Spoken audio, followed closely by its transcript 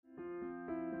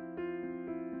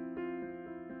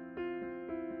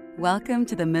Welcome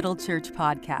to the Middle Church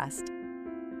Podcast,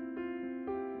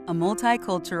 a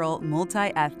multicultural,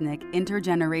 multi-ethnic,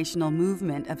 intergenerational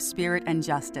movement of spirit and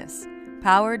justice,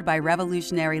 powered by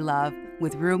revolutionary love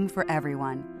with room for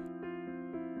everyone.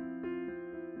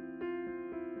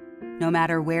 No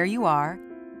matter where you are,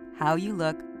 how you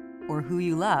look, or who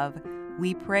you love,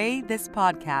 we pray this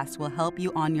podcast will help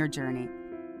you on your journey.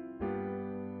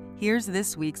 Here's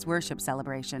this week's worship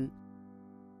celebration.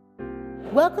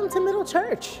 Welcome to Middle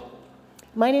Church.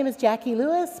 My name is Jackie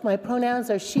Lewis. My pronouns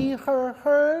are she, her,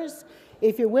 hers.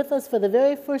 If you're with us for the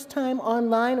very first time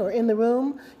online or in the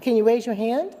room, can you raise your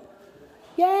hand?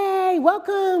 Yay,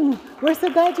 welcome. We're so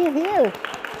glad you're here.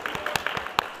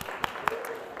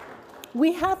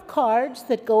 We have cards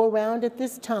that go around at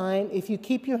this time. If you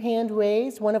keep your hand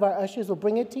raised, one of our ushers will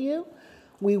bring it to you.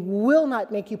 We will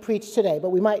not make you preach today,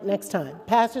 but we might next time.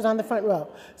 Pastor's on the front row.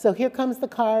 So here comes the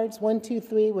cards, 1, 2,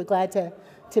 3. We're glad to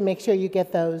make sure you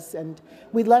get those. And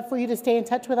we'd love for you to stay in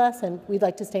touch with us, and we'd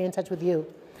like to stay in touch with you.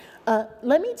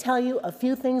 Let me tell you a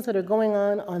few things that are going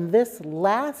on this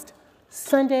last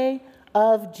Sunday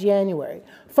of January.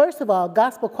 First of all,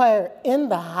 gospel choir in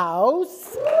the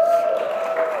house.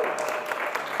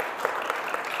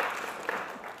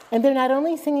 And they're not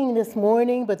only singing this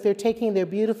morning, but they're taking their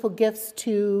beautiful gifts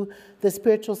to the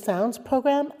Spiritual Sounds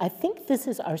program. I think this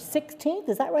is our 16th.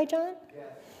 Is that right, John? Yes.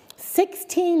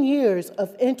 16 years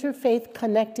of interfaith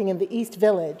connecting in the East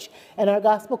Village. And our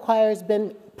gospel choir has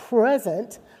been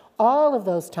present all of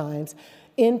those times.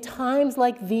 In times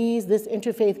like these, this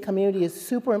interfaith community is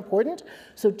super important.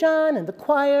 So John and the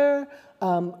choir,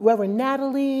 Reverend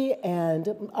Natalie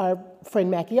and our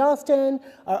friend Mackie Alston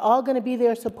are all going to be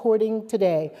there supporting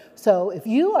today. So if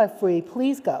you are free,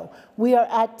 please go. We are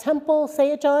at Temple,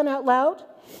 say it, John, out loud.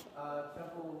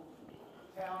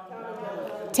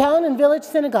 Town and Village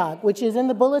Synagogue, which is in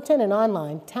the bulletin and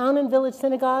online. Town and Village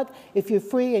Synagogue, if you're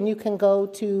free and you can go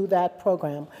to that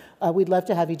program. We'd love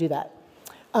to have you do that.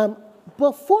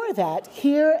 Before that,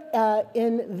 here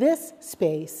in this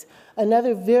space,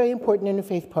 another very important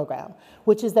interfaith program,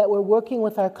 which is that we're working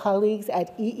with our colleagues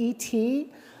at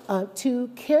EET to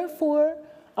care for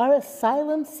our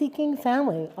asylum-seeking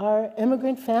family, our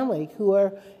immigrant family who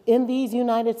are in these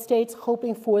United States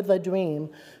hoping for the dream.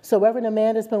 So Reverend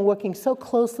Amanda's been working so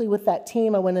closely with that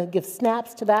team. I want to give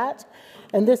snaps to that.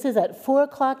 And this is at 4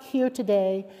 o'clock here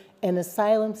today, an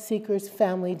Asylum Seekers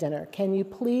Family Dinner. Can you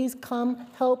please come,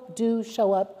 help,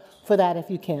 show up for that if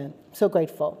you can? So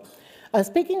grateful.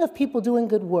 Speaking of people doing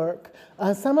good work,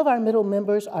 some of our middle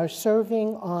members are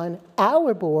serving on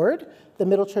our board, the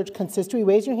Middle Church Consistory.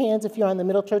 Raise your hands if you're on the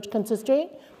Middle Church Consistory.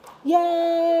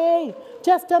 Yay!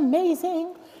 Just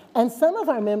amazing. And some of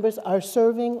our members are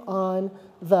serving on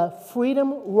the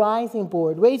Freedom Rising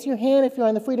Board. Raise your hand if you're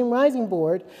on the Freedom Rising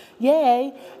Board.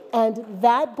 Yay! And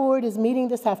that board is meeting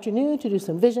this afternoon to do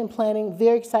some vision planning.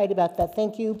 Very excited about that.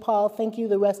 Thank you, Paul. Thank you,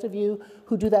 the rest of you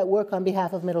who do that work on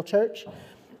behalf of Middle Church.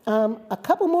 A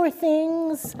couple more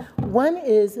things. One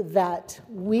is that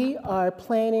we are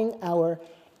planning our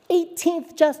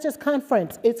 18th Justice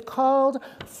Conference. It's called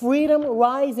Freedom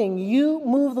Rising. You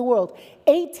move the world.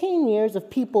 18 years of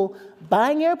people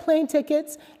buying airplane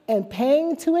tickets and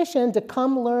paying tuition to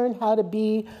come learn how to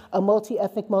be a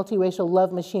multi-ethnic, multiracial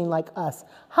love machine like us.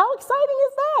 How exciting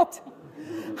is that?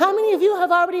 How many of you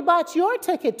have already bought your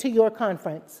ticket to your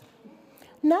conference?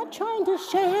 Not trying to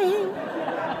shame.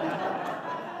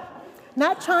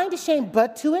 Not trying to shame,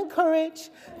 but to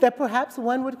encourage that perhaps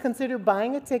one would consider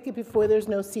buying a ticket before there's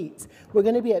no seats. We're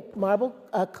going to be at Marble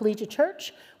Collegiate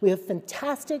Church. We have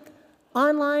fantastic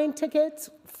online tickets,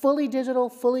 fully digital,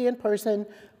 fully in person.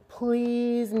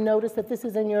 Please notice that this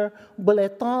is in your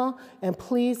bulletin, and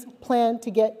please plan to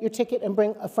get your ticket and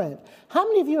bring a friend. How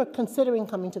many of you are considering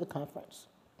coming to the conference?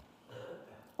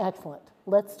 Excellent.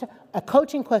 A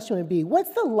coaching question would be,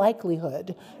 what's the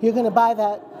likelihood you're going to buy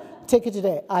that ticket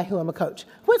today? I, who am a coach.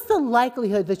 What's the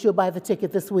likelihood that you'll buy the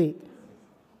ticket this week?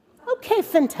 Okay,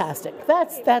 fantastic.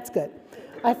 That's good.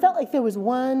 I felt like there was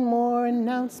one more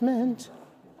announcement.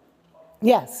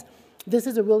 Yes, this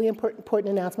is a really important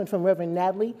announcement from Reverend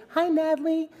Natalie. Hi,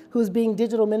 Natalie, who's being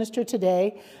digital minister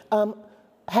today.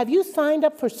 Have you signed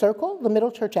up for Circle, the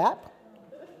Middle Church app?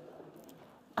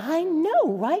 I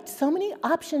know, right? So many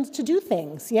options to do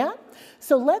things, yeah?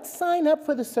 So let's sign up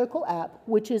for the Circle app,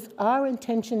 which is our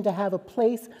intention to have a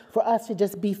place for us to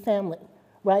just be family,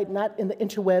 right? Not in the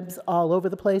interwebs all over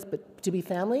the place, but to be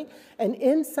family. And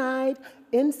inside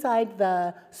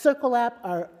the Circle app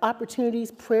are opportunities,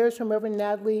 prayers from Reverend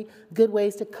Natalie, good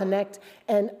ways to connect,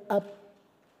 and a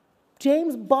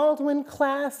James Baldwin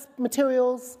class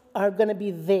materials are going to be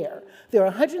there. There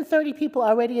are 130 people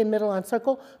already in Middle on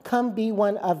Circle. Come be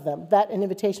one of them. That an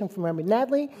invitation from Reverend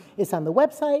Natalie is on the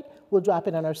website. We'll drop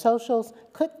it on our socials.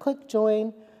 Click, click,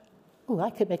 join. Ooh,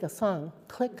 I could make a song.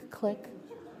 Click, click,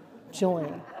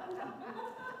 join.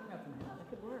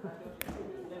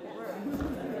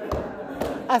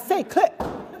 I say click,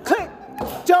 click,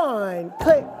 join,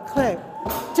 click, click,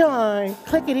 join,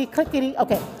 clickety, clickety.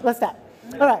 Okay, let's stop.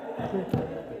 All right.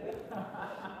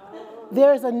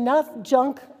 There is enough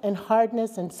junk and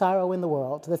hardness and sorrow in the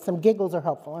world that some giggles are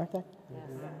helpful, aren't they? Yes.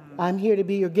 I'm here to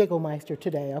be your giggle meister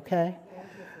today, okay?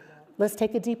 Let's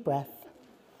take a deep breath.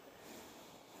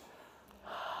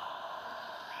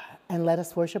 And let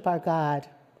us worship our God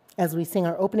as we sing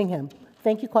our opening hymn.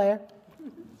 Thank you, choir.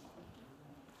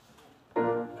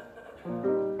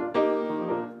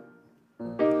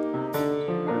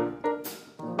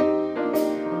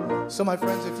 So my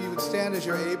friends, if you would stand as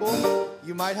you're able,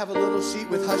 you might have a little sheet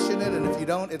with hush in it, and if you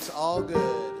don't, it's all good.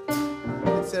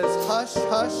 It says, hush,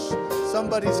 hush,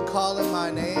 somebody's calling my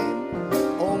name.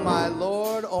 Oh my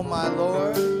Lord,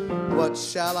 what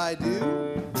shall I do?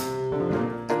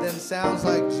 And then sounds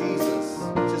like Jesus,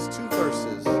 just 2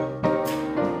 verses.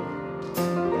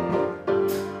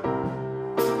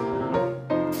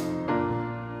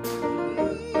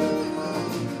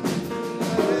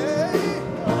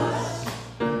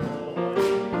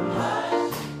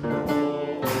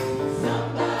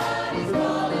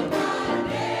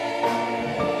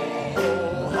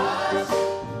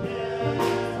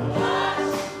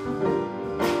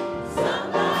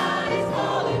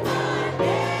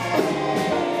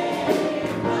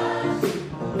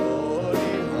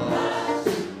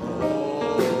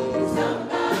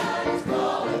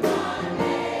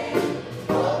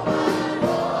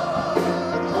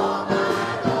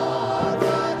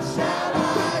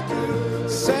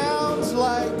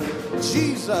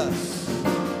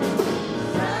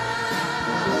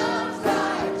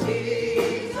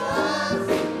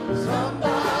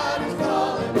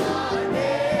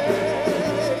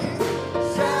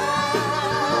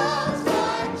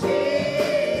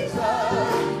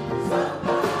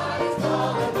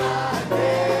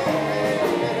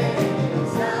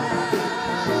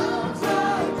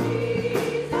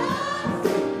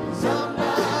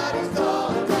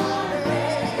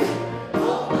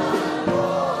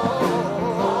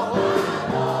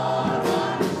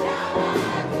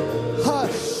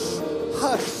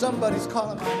 Somebody's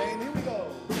calling my name. Here we go.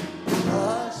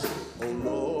 Hush, oh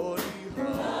Lord,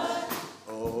 hush.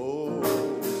 Oh,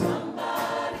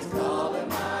 somebody's calling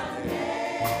my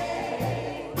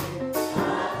name.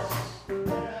 Hush,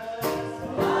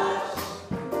 hush.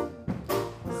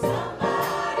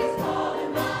 Somebody's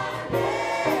calling my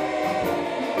name.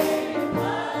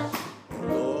 Hush,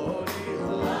 oh Lord,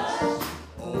 hush.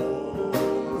 Oh,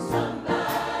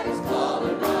 somebody's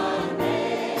calling my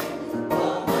name.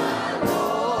 Oh my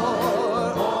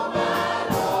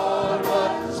Lord,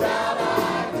 what shall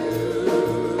I do?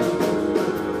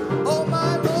 Oh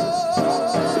my Lord, what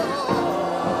shall I do?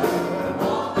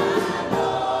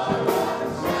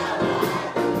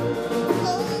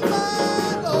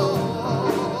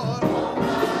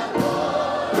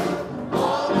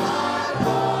 Oh my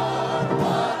Lord,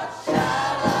 what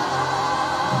shall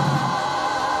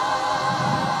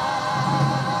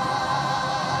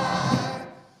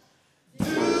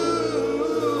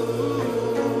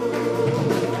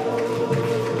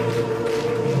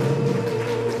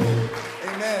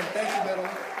Amen. Thank you, Middle.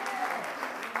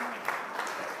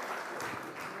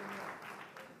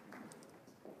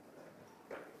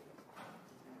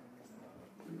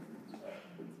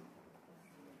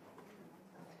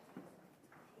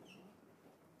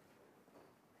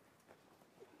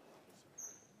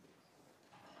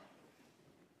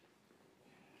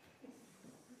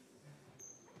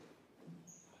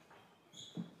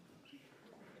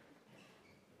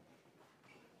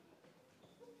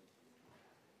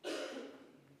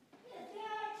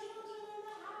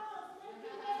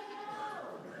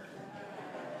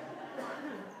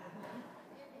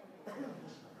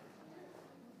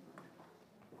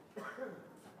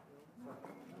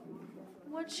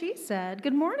 What she said.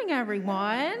 Good morning,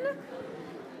 everyone.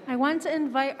 I want to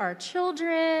invite our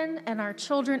children and our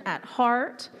children at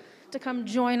heart to come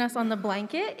join us on the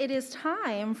blanket. It is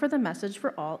time for the message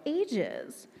for all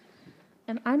ages.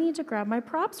 And I need to grab my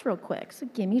props real quick, so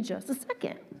give me just a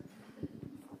second.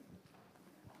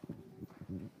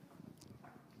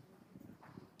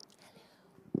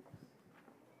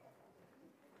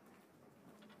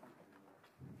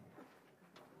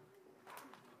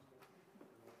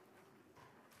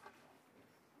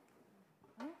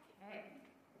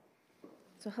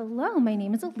 So hello, my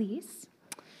name is Elise,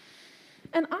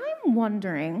 and I'm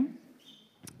wondering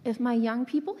if my young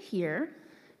people here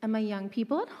and my young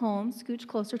people at home scooch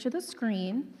closer to the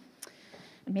screen,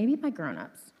 and maybe my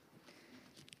grown-ups.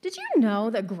 Did you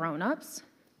know that grown-ups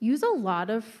use a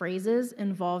lot of phrases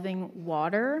involving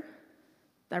water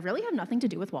that really have nothing to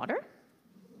do with water?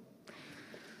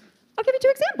 I'll give you 2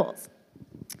 examples.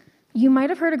 You might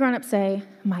have heard a grown-up say,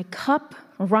 "My cup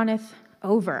runneth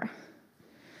over,"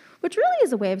 which really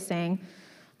is a way of saying,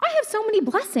 "I have so many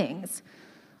blessings.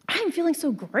 I am feeling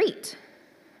so great."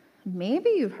 Maybe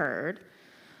you've heard,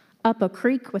 "Up a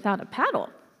creek without a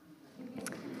paddle,"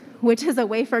 which is a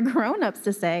way for grown-ups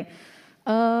to say,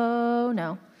 "Oh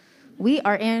no, we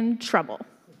are in trouble."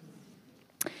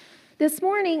 This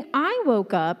morning, I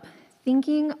woke up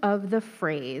thinking of the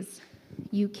phrase,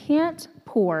 "You can't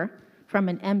pour from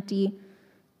an empty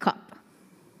cup."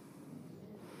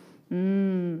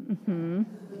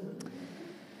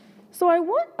 So I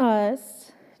want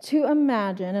us to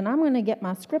imagine, and I'm going to get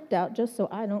my script out just so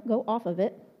I don't go off of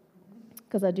it,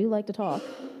 because I do like to talk.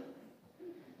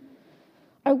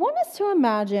 I want us to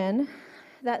imagine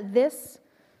that this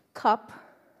cup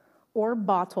or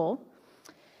bottle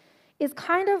is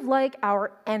kind of like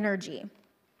our energy,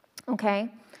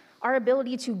 okay? Our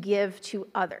ability to give to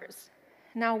others.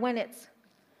 Now, when it's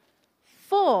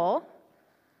full,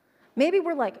 maybe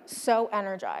we're like so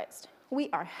energized. We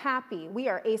are happy. We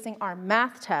are acing our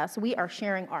math tests. We are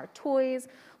sharing our toys.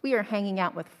 We are hanging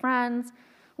out with friends.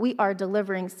 We are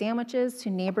delivering sandwiches to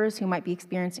neighbors who might be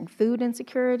experiencing food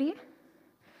insecurity.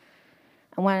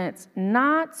 And when it's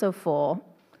not so full,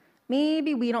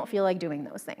 maybe we don't feel like doing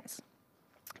those things.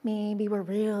 Maybe we're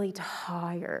really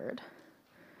tired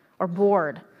or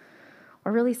bored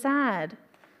or really sad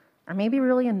or maybe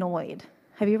really annoyed.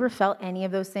 Have you ever felt any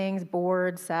of those things?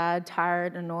 Bored, sad,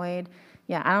 tired, annoyed?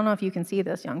 Yeah, I don't know if you can see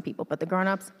this, young people, but the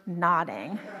grown-ups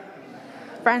nodding.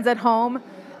 Friends at home,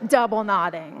 double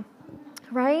nodding,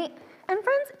 right? And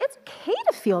friends, it's okay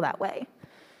to feel that way.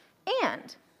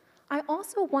 And I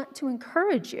also want to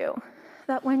encourage you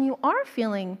that when you are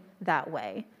feeling that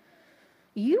way,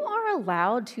 you are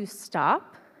allowed to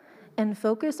stop and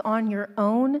focus on your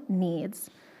own needs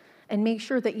and make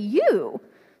sure that you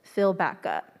fill back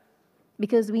up.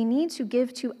 Because we need to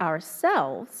give to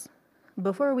ourselves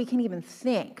before we can even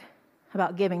think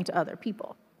about giving to other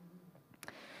people.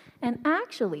 And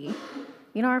actually,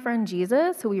 you know our friend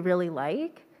Jesus, who we really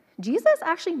like? Jesus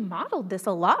actually modeled this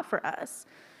a lot for us.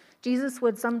 Jesus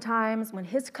would sometimes, when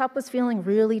his cup was feeling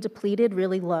really depleted,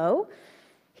 really low,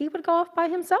 he would go off by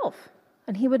himself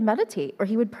and he would meditate or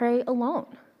he would pray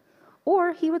alone.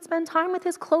 Or he would spend time with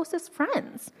his closest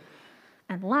friends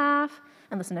and laugh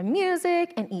and listen to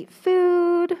music and eat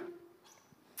food.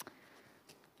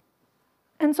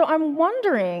 And so I'm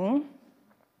wondering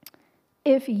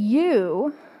if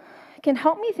you can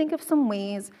help me think of some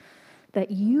ways that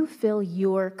you fill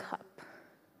your cup,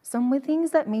 some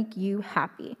things that make you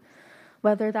happy,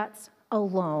 whether that's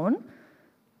alone,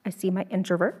 I see my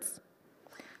introverts,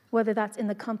 whether that's in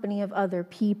the company of other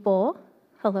people,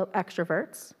 hello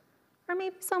extroverts, or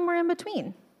maybe somewhere in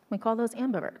between. We call those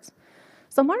ambiverts.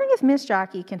 So I'm wondering if Miss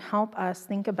Jackie can help us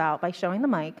think about, by showing the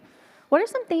mic, what are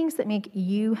some things that make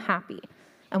you happy?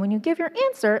 And when you give your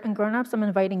answer, and grown-ups, I'm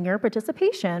inviting your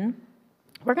participation,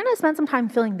 we're going to spend some time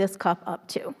filling this cup up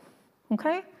too,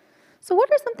 okay? So what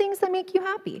are some things that make you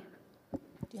happy?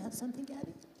 Do you have something,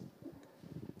 Gabby?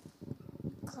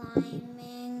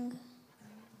 Climbing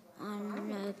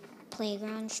on a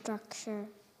playground structure.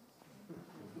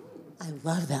 I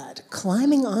love that.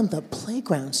 Climbing on the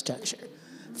playground structure.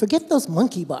 Forget those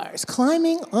monkey bars.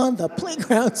 Climbing on the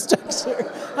playground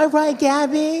structure. All right,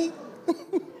 Gabby.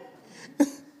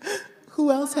 Who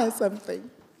else has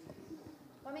something?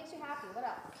 What makes you happy? What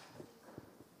else?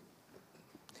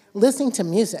 Listening to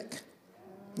music.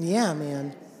 Yeah,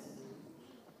 man.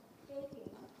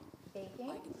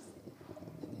 Baking.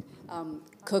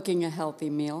 Cooking a healthy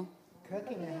meal.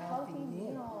 Cooking a healthy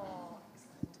meal.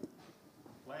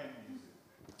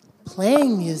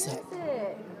 Playing music.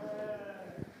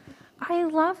 I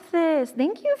love this.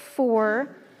 Thank you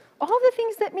for all the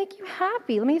things that make you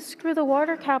happy. Let me screw the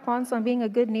water cap on so I'm being a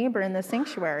good neighbor in the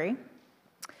sanctuary.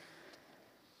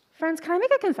 Friends, can I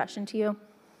make a confession to you?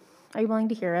 Are you willing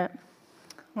to hear it?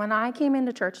 When I came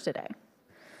into church today,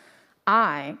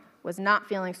 I was not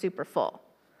feeling super full.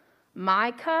 My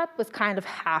cup was kind of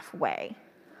halfway,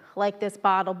 like this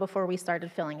bottle before we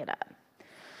started filling it up.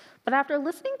 But after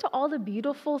listening to all the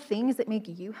beautiful things that make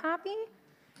you happy,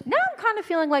 now I'm kind of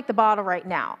feeling like the bottle right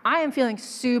now. I am feeling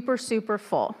super, super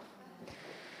full.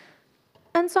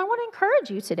 And so I want to encourage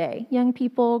you today, young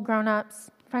people,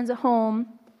 grown-ups, friends at home,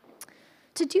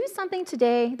 to do something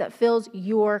today that fills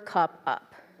your cup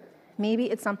up. Maybe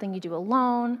it's something you do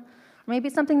alone, or maybe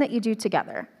it's something that you do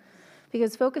together.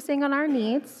 Because focusing on our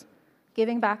needs,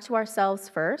 giving back to ourselves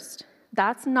first,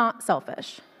 that's not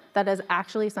selfish. That is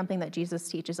actually something that Jesus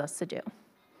teaches us to do.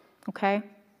 Okay?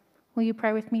 Will you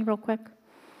pray with me real quick?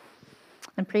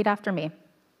 And pray it after me.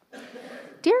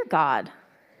 Dear God,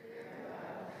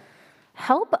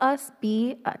 help us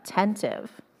be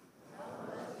attentive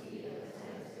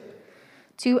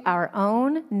to our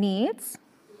own needs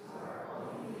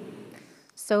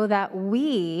so that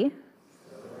we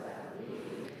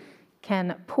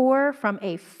can pour from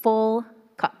a full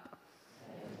cup.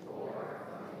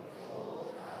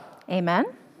 Amen?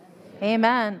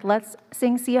 Amen. Let's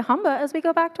sing Sia Humba as we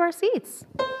go back to our seats.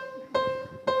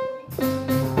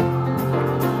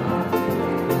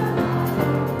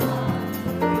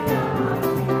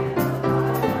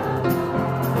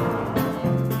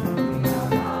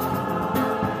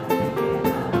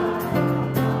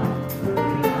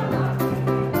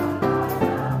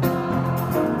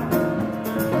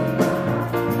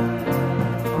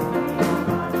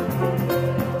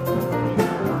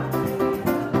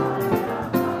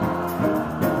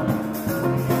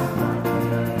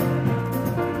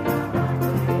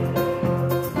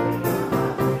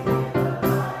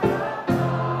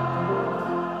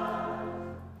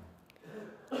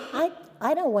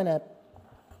 I don't want to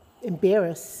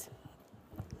embarrass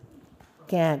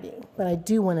Gabby, but I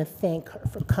do want to thank her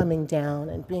for coming down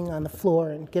and being on the floor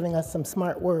and giving us some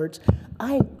smart words.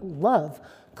 I love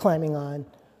climbing on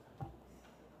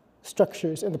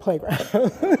structures in the playground.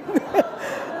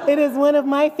 It is one of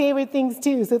my favorite things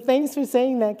too, so thanks for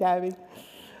saying that, Gabby.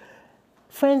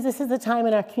 Friends, this is the time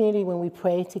in our community when we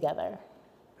pray together.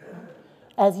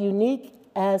 As unique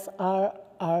as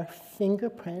our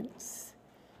fingerprints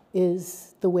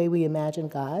is the way we imagine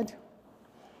God,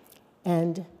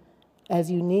 and as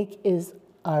unique as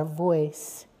our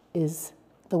voice is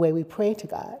the way we pray to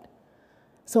God.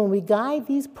 So when we guide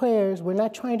these prayers, we're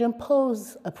not trying to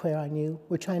impose a prayer on you,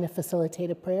 we're trying to facilitate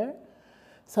a prayer.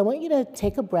 So I want you to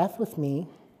take a breath with me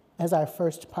as our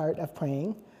first part of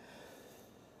praying.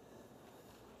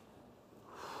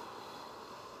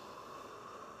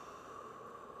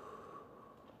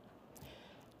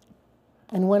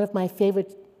 And one of my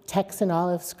favorite texts in all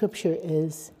of Scripture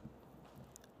is,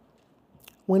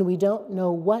 when we don't know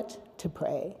what to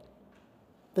pray,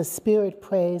 the Spirit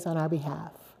prays on our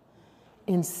behalf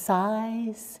in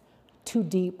sighs too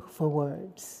deep for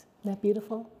words. Isn't that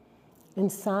beautiful? In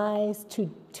sighs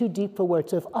too deep for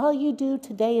words. So if all you do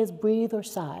today is breathe or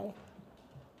sigh,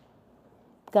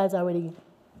 God's already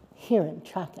hearing,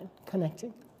 tracking,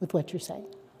 connecting with what you're saying.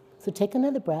 So take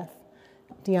another breath.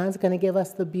 Dion's going to give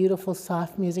us the beautiful,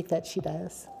 soft music that she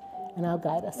does, and I'll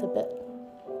guide us a bit.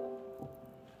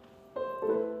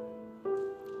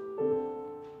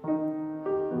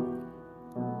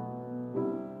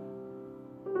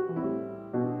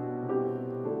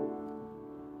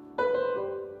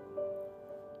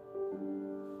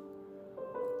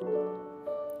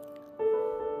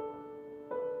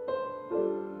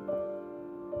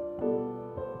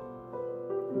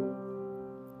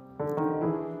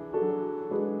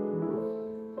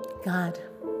 God,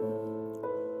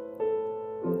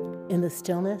 in the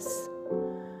stillness,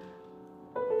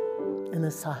 in the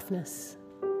softness,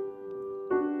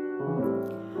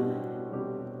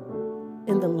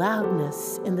 in the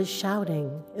loudness, in the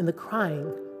shouting, in the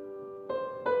crying,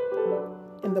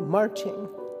 in the marching,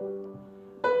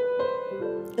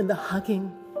 in the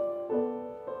hugging,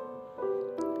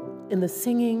 in the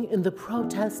singing, in the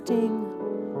protesting,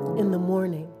 in the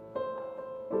mourning,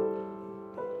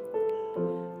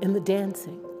 in the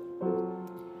dancing,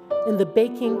 in the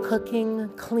baking, cooking,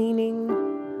 cleaning,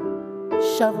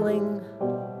 shoveling,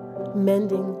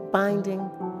 mending, binding,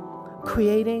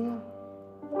 creating,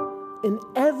 in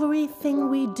everything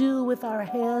we do with our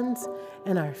hands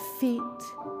and our feet,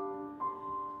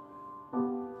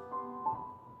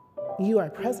 you are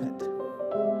present.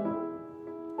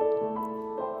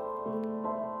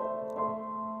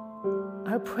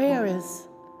 Our prayer is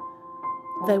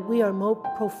that we are more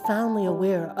profoundly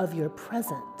aware of your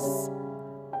presence.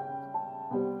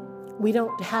 We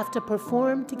don't have to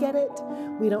perform to get it.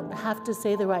 We don't have to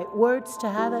say the right words to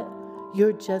have it.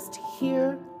 You're just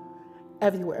here,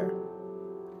 everywhere,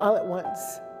 all at once.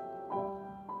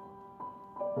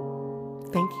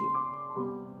 Thank you.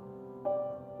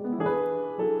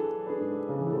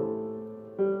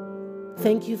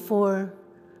 Thank you for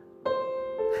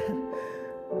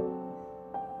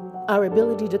our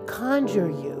ability to conjure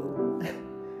you,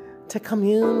 to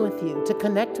commune with you, to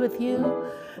connect with you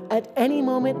at any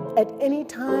moment, at any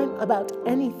time, about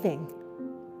anything.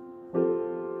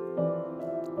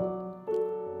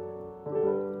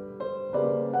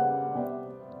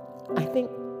 think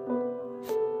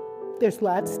there's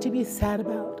lots to be sad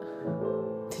about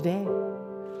today.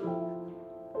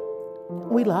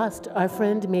 We lost our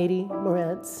friend Mady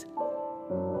Moretz.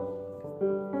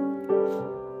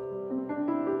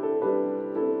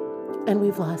 And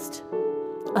we've lost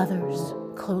others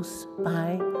close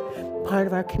by, part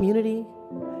of our community.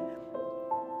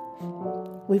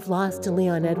 We've lost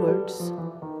Leon Edwards.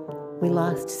 We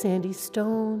lost Sandy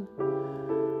Stone.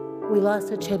 We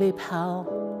lost Achebe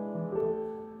Powell.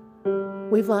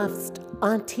 We've lost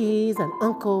aunties and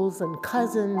uncles and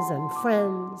cousins and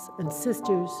friends and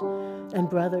sisters and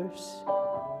brothers.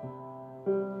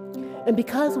 And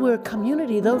because we're a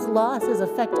community, those losses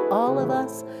affect all of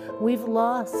us. We've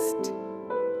lost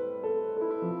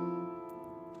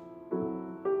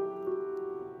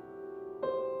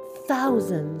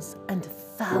thousands and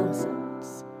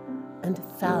thousands and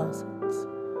thousands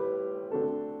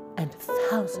and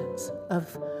thousands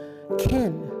of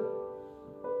kin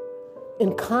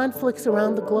in conflicts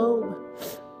around the globe.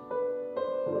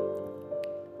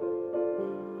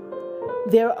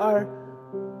 There are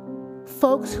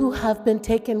folks who have been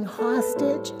taken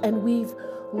hostage, and we've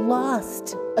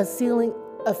lost a feeling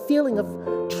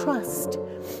of trust.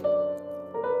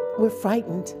 We're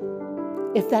frightened.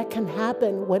 If that can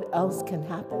happen, what else can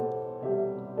happen?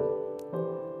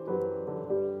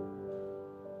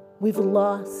 We've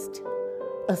lost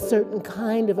a certain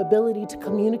kind of ability to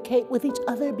communicate with each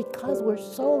other because we're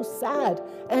so sad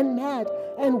and mad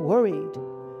and worried.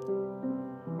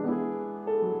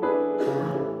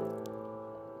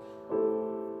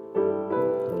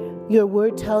 Your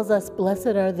word tells us,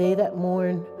 blessed are they that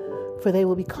mourn, for they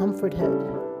will be comforted.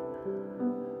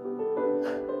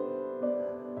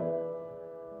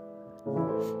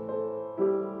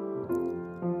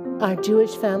 Our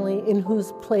Jewish family, in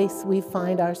whose place we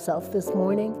find ourselves this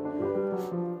morning,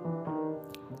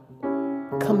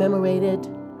 commemorated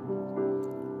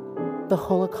the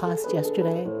Holocaust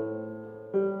yesterday.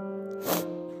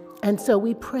 And so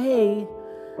we pray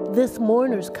this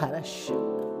mourner's Kaddish,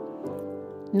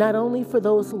 not only for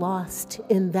those lost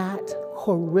in that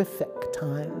horrific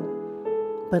time,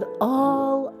 but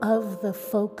all of the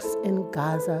folks in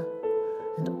Gaza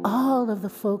and all of the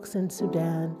folks in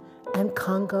Sudan and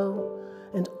Congo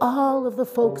and all of the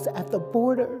folks at the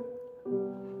border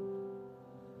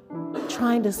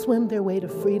trying to swim their way to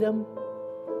freedom.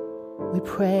 We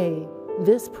pray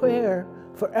this prayer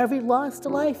for every lost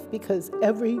life, because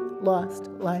every lost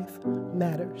life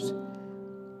matters.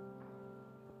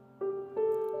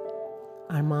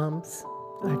 Our moms,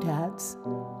 our dads,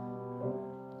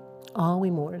 all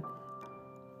we mourn.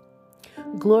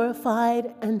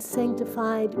 Glorified and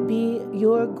sanctified be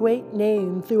your great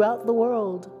name throughout the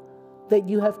world that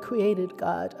you have created,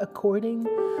 God, according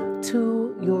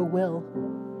to your will.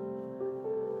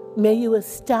 May you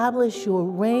establish your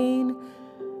reign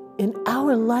in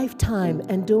our lifetime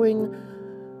and during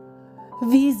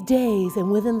these days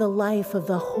and within the life of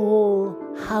the whole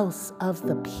house of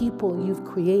the people you've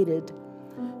created,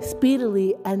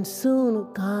 speedily and soon,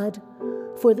 God.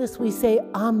 For this we say,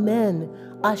 Amen,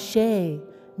 Ashe,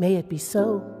 may it be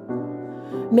so.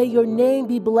 May your name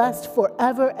be blessed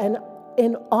forever and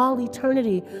in all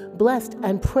eternity, blessed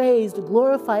and praised,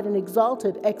 glorified and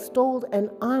exalted, extolled and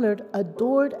honored,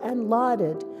 adored and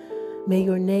lauded. May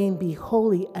your name be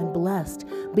holy and blessed,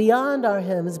 beyond our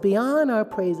hymns, beyond our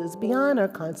praises, beyond our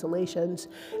consolations.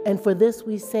 And for this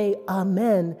we say,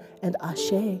 Amen and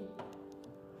Ashe.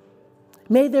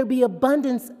 May there be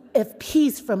abundance of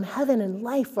peace from heaven and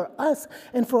life for us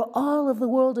and for all of the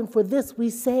world. And for this we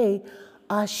say,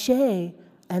 Ashe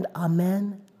and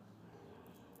Amen.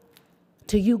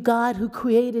 To you, God, who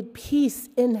created peace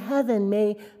in heaven,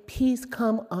 may peace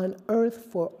come on earth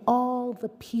for all the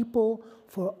people,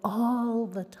 for all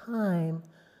the time,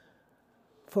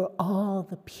 for all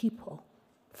the people,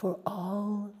 for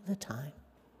all the time.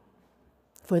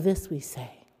 For this we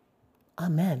say,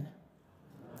 Amen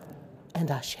and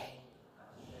Ashe.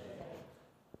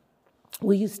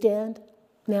 Will you stand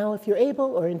now, if you're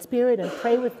able, or in spirit, and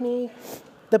pray with me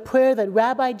the prayer that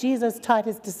Rabbi Jesus taught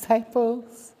his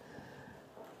disciples?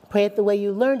 Pray it the way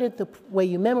you learned it, the way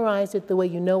you memorized it, the way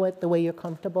you know it, the way you're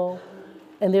comfortable.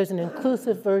 And there's an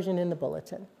inclusive version in the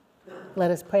bulletin.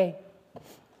 Let us pray.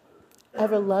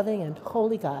 Ever-loving and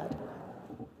holy God,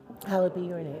 hallowed be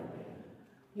your name.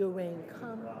 Your reign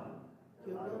come,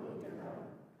 your will be done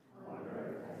on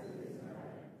earth as it is in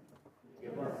heaven.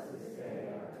 Give us this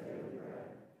day our daily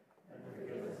bread, and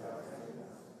forgive us our sins,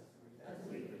 as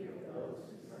we forgive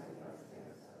those who trespass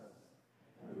against us.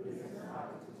 And lead us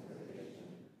not into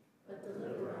temptation, but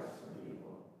deliver us from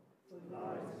evil. For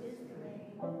yours is the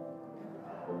reign, and the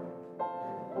power, and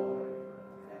the glory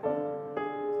forever.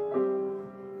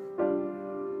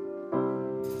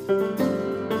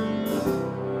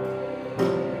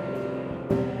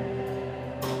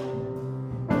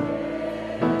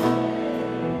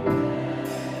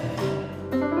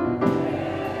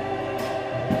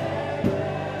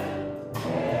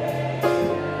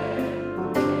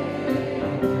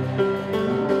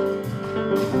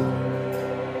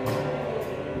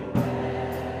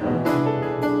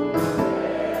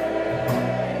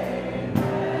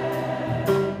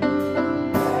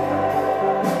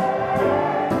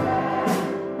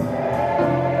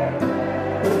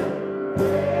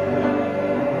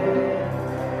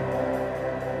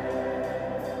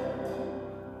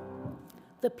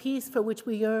 The peace for which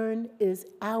we yearn is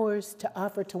ours to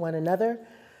offer to one another.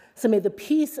 So may the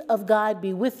peace of God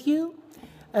be with you.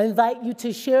 I invite you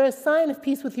to share a sign of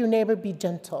peace with your neighbor. Be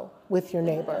gentle with your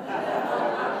neighbor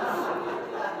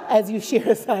as you share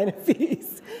a sign of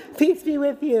peace. Peace be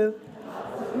with you.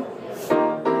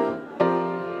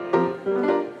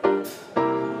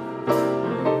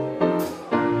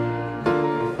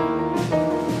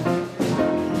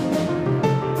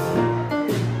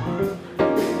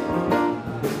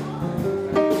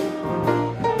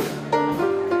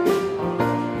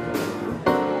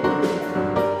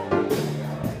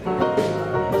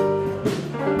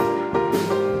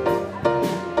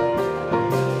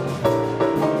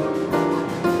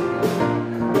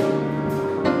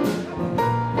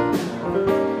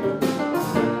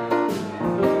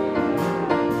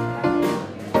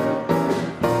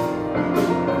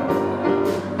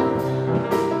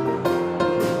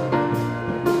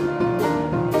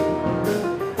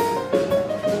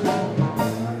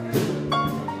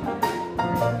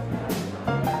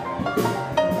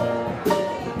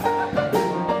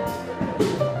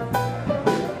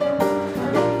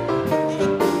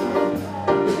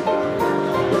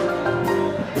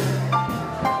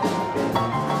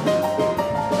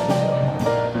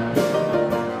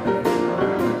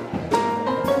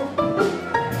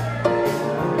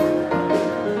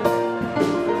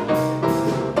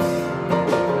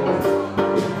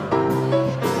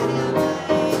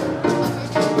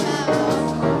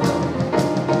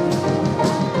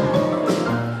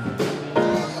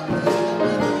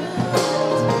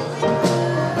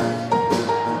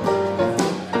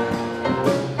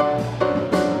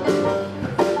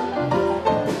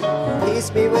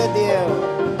 Be with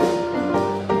you.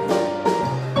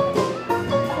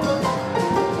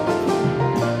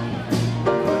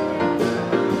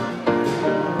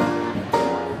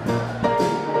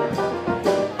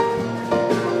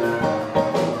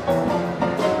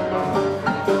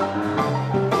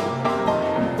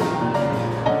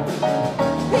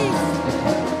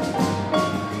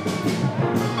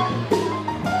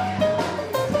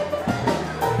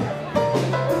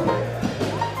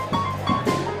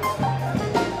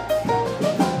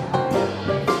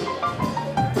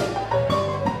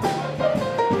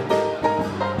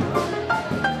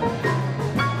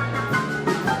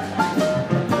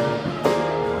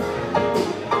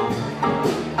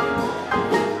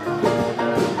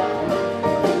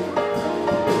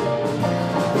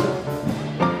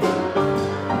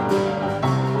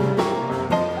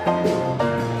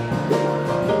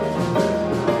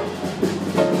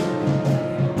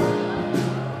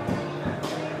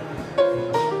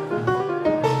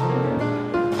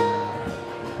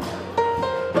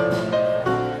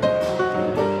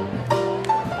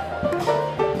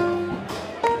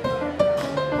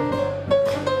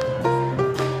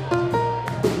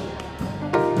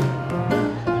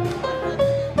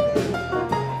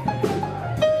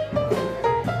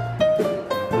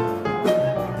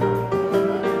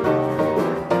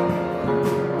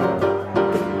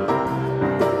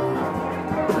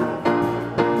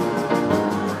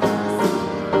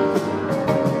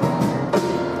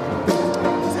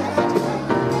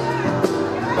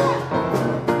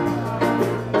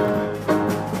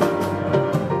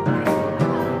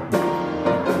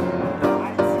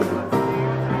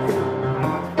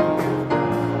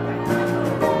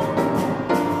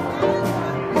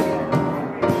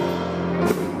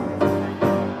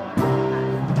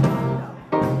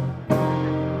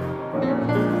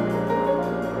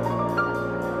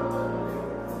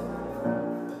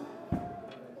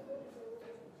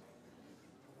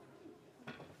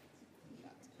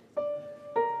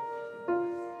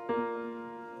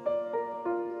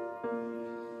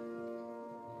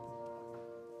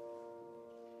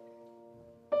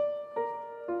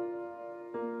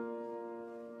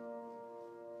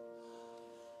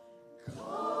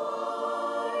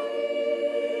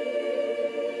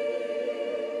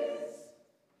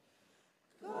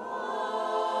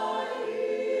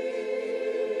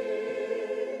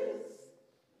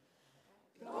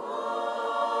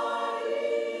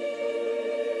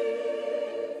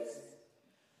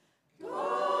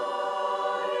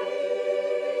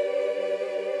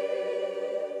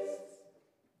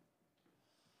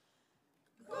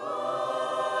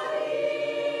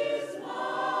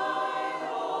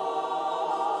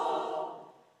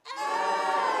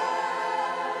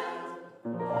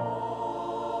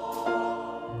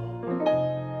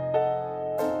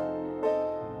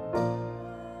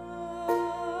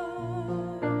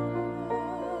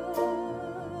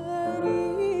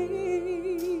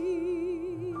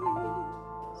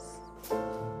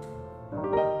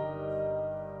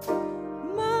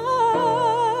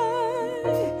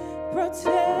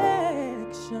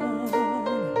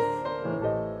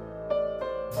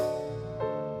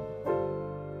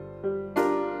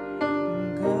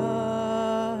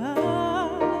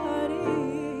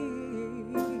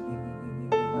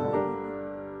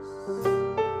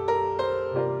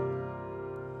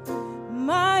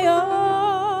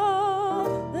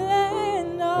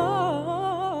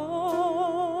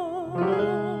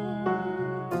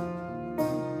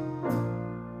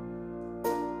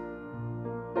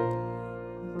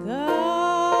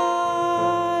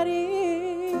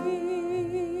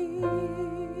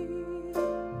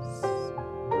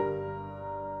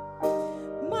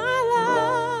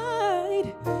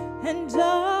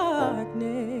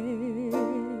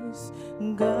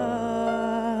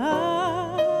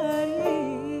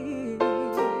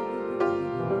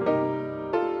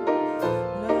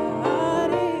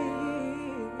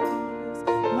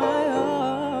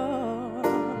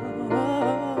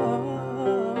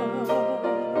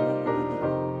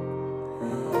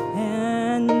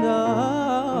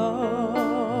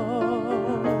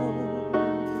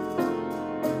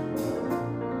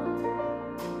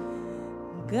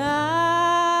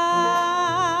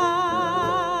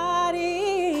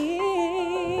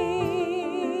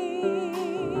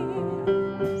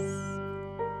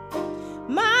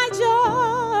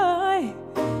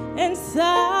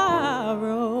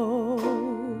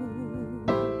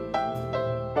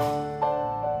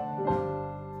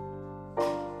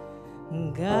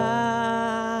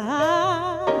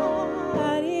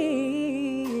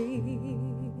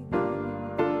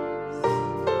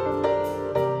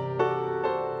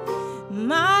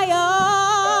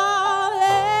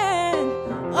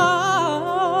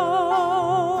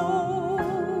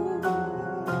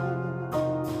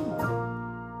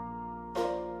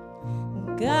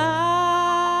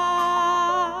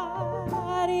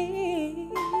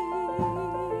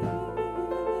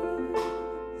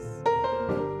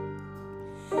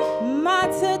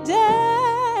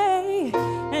 day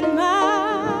and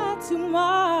my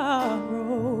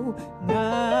tomorrow.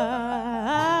 God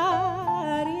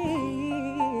is.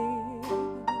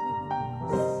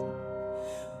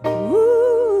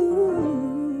 Ooh,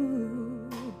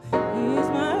 He's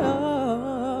my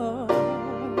all.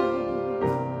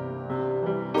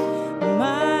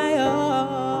 My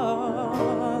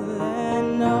all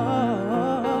and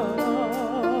all.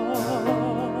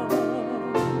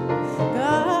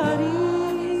 God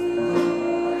is,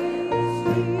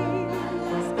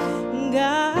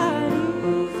 God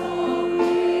is,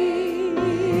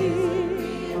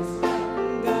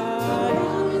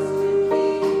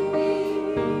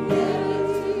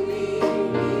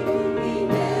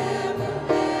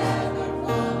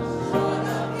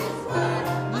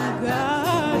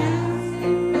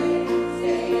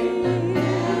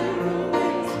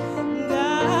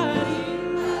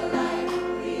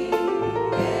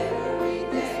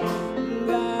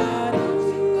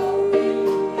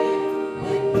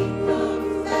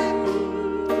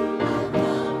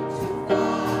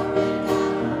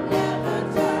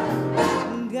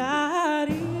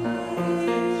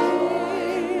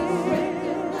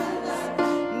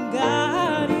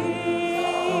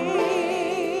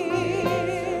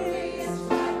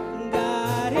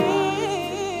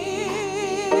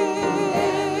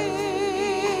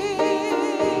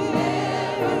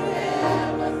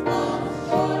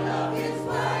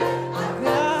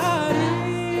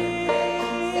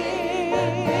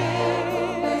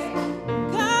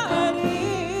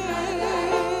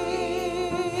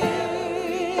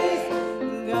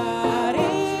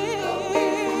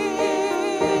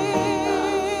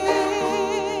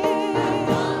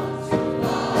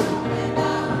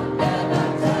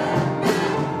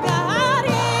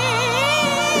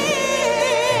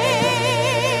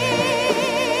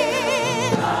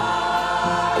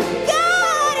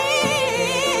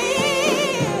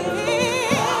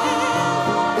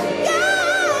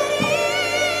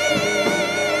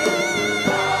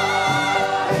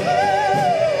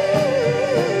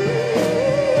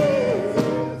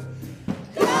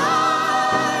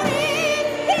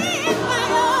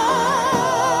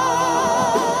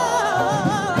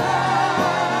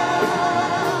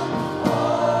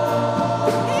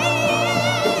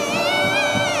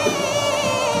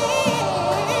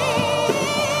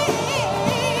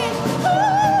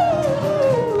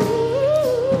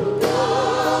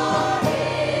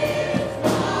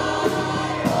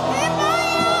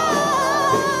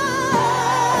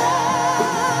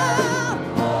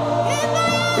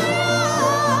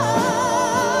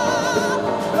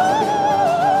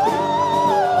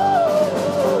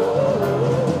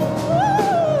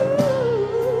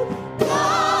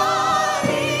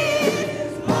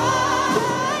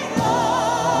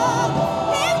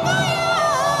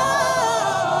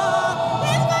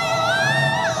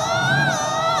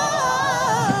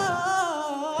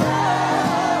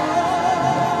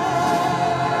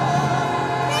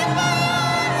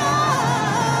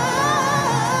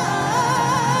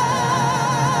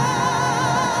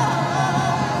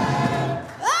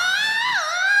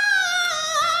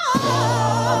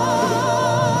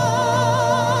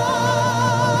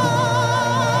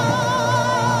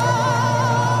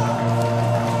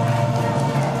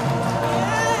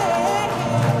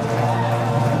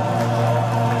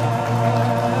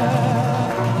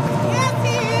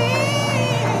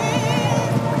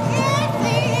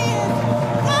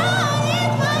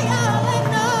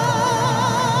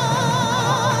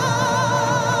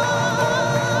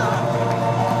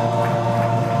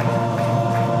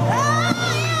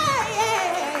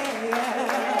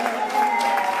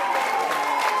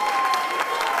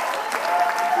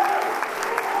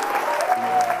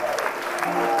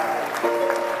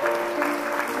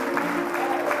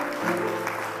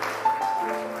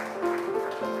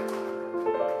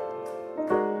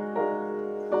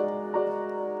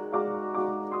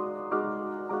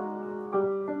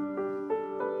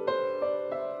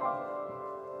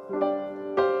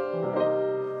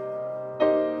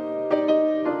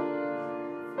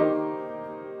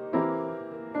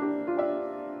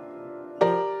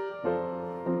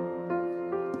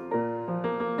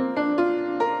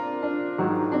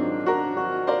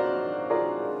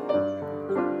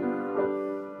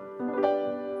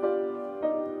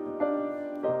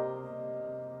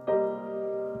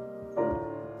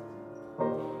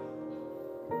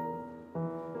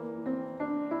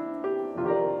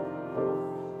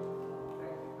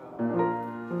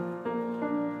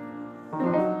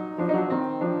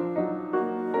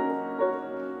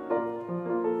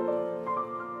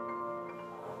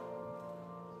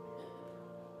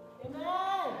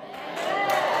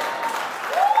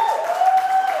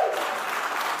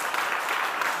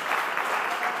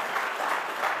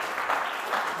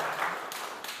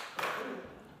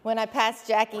 when I passed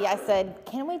Jackie, I said,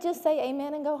 can we just say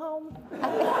amen and go home?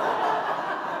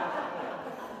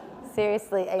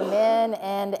 Seriously, amen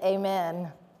and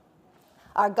amen.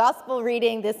 Our gospel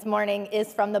reading this morning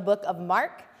is from the book of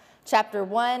Mark, chapter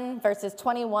 1, verses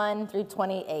 21 through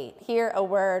 28. Hear a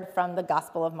word from the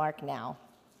Gospel of Mark now.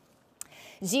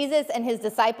 Jesus and his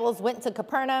disciples went to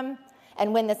Capernaum,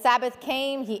 and when the Sabbath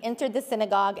came, he entered the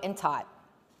synagogue and taught.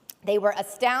 They were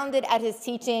astounded at his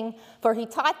teaching, for he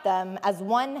taught them as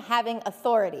one having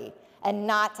authority and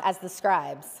not as the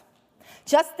scribes.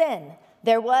 Just then,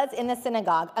 there was in the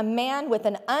synagogue a man with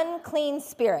an unclean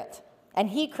spirit, and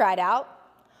he cried out,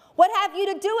 "What have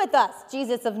you to do with us,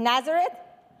 Jesus of Nazareth?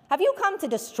 Have you come to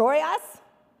destroy us?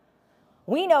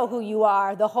 We know who you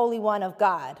are, the Holy One of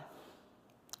God."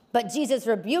 But Jesus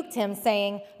rebuked him,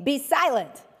 saying, "Be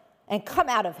silent and come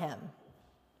out of him."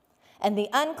 And the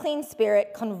unclean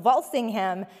spirit, convulsing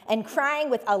him and crying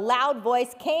with a loud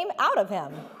voice, came out of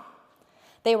him.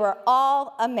 They were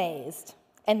all amazed,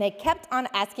 and they kept on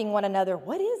asking one another,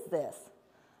 "What is this?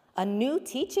 A new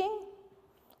teaching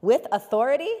with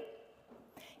authority?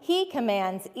 He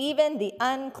commands even the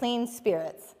unclean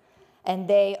spirits, and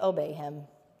they obey him."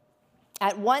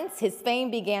 At once his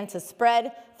fame began to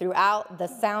spread throughout the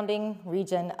surrounding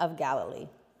region of Galilee.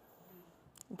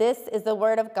 This is the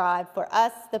word of God for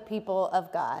us, the people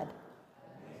of God.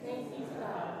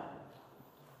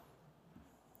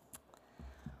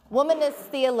 Womanist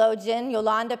theologian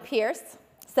Yolanda Pierce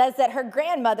says that her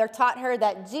grandmother taught her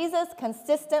that Jesus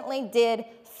consistently did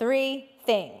 3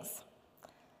 things: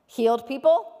 healed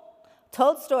people,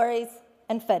 told stories,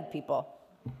 and fed people.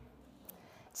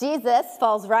 Jesus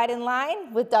falls right in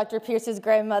line with Dr. Pierce's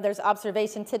grandmother's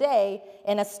observation today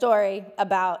in a story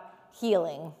about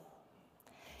healing.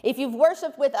 If you've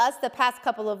worshiped with us the past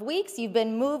couple of weeks, you've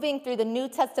been moving through the New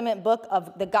Testament book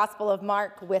of the Gospel of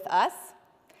Mark with us.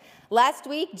 Last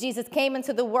week, Jesus came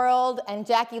into the world, and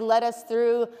Jackie led us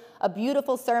through a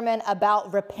beautiful sermon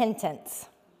about repentance.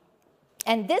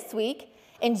 And this week,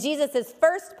 in Jesus'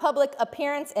 first public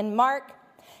appearance in Mark,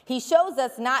 he shows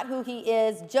us not who he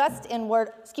is just in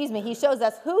word, he shows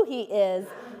us who he is,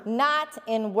 not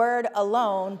in word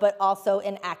alone, but also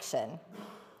in action.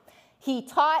 He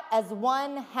taught as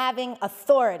one having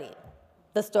authority,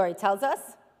 the story tells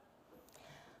us.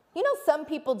 You know, some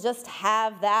people just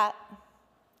have that.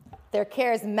 They're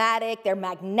charismatic, they're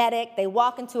magnetic, they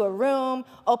walk into a room,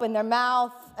 open their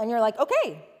mouth, and you're like,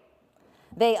 okay.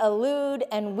 They elude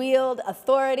and wield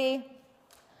authority,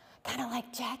 kind of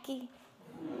like Jackie.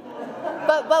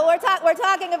 But we're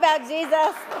talking about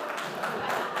Jesus.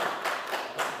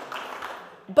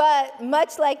 But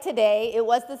much like today, it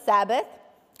was the Sabbath.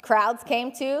 Crowds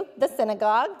came to the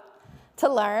synagogue to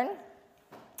learn.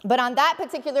 But on that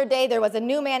particular day, there was a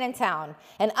new man in town.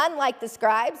 And unlike the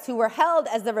scribes, who were held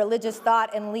as the religious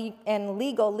thought and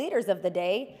legal leaders of the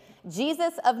day,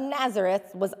 Jesus of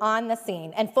Nazareth was on the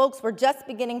scene, and folks were just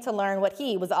beginning to learn what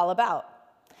he was all about.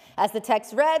 As the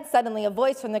text read, suddenly a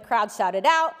voice from the crowd shouted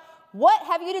out, "What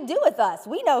have you to do with us?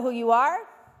 We know who you are."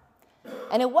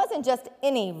 And it wasn't just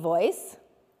any voice.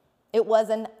 It was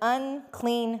an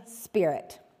unclean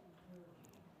spirit.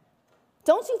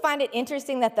 Don't you find it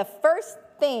interesting that the first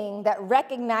thing that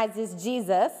recognizes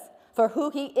Jesus for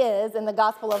who he is in the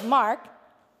Gospel of Mark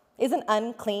is an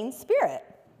unclean spirit?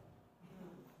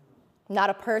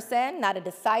 Not a person, not a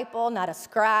disciple, not a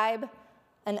scribe,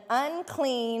 an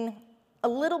unclean, a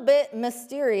little bit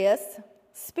mysterious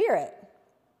spirit.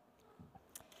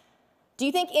 Do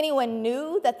you think anyone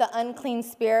knew that the unclean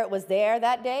spirit was there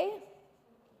that day?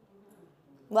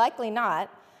 Likely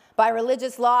not. By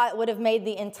religious law, it would have made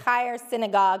the entire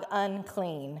synagogue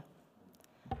unclean.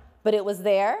 But it was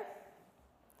there,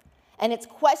 and its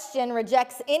question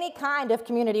rejects any kind of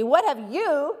community. What have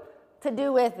you to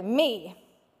do with me?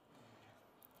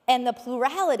 And the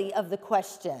plurality of the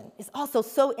question is also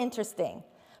so interesting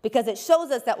because it shows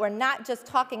us that we're not just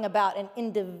talking about an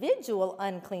individual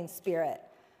unclean spirit,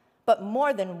 but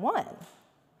more than one.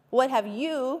 What have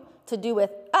you to do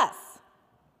with us?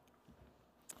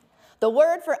 The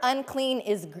word for unclean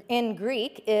in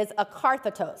Greek is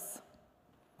akarthatos.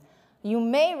 You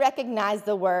may recognize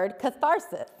the word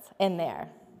catharsis in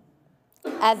there,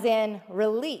 as in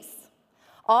release.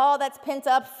 All that's pent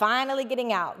up finally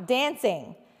getting out.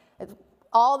 Dancing,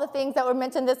 all the things that were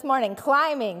mentioned this morning.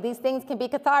 Climbing, these things can be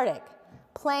cathartic.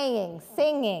 Playing,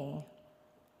 singing.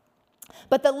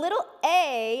 But the little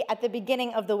a at the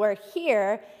beginning of the word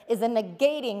here is a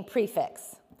negating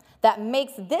prefix that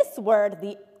makes this word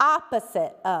the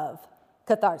opposite of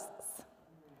catharsis.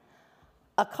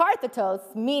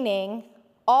 Akarthatos, meaning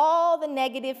all the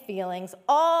negative feelings,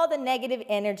 all the negative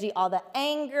energy, all the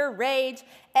anger, rage,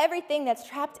 everything that's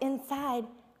trapped inside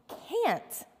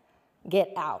can't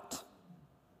get out.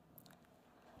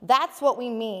 That's what we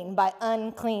mean by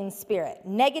unclean spirit.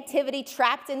 Negativity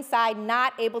trapped inside,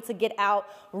 not able to get out,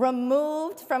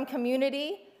 removed from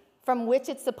community from which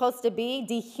it's supposed to be,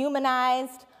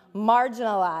 dehumanized,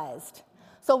 marginalized.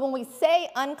 So when we say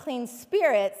unclean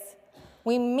spirits,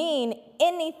 we mean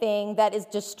anything that is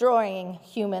destroying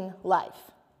human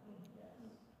life.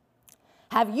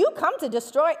 Have you come to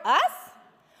destroy us?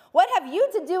 What have you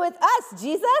to do with us,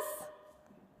 Jesus?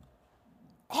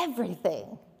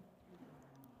 Everything.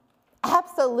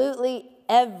 Absolutely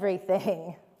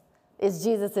everything is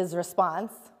Jesus'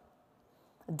 response,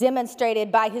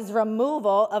 demonstrated by his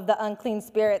removal of the unclean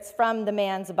spirits from the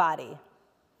man's body,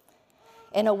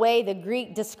 in a way the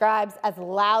Greek describes as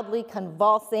loudly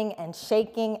convulsing and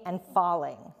shaking and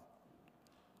falling.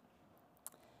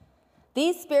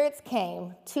 These spirits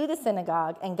came to the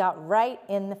synagogue and got right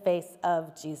in the face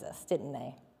of Jesus, didn't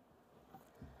they?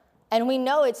 And we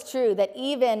know it's true that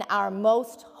even our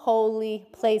most holy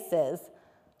places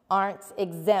aren't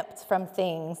exempt from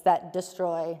things that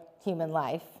destroy human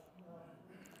life.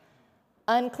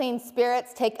 Unclean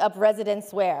spirits take up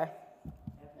residence where?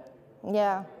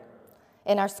 Yeah.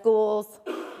 In our schools,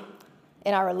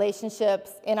 in our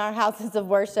relationships, in our houses of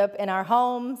worship, in our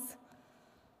homes.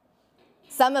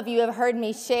 Some of you have heard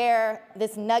me share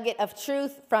this nugget of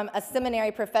truth from a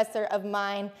seminary professor of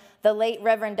mine, the late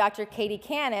Reverend Dr. Katie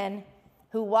Cannon,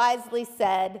 who wisely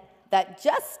said that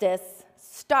justice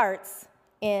starts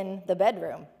in the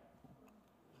bedroom.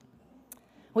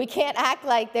 We can't act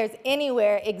like there's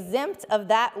anywhere exempt of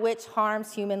that which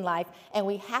harms human life, and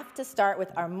we have to start with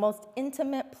our most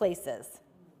intimate places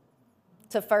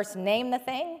to first name the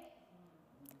thing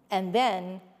and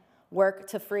then work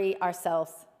to free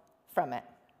ourselves from it.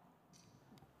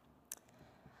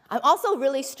 I'm also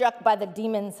really struck by the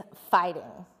demons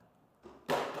fighting.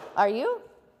 Are you?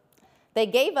 They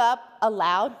gave up a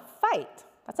loud fight.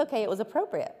 That's okay, it was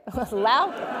appropriate. It was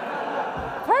loud.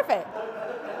 Perfect.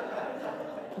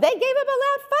 They gave up a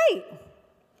loud fight.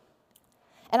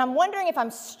 And I'm wondering if I'm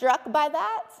struck by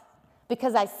that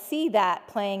because I see that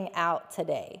playing out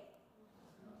today.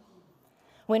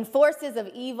 When forces of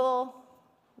evil,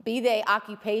 be they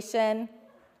occupation,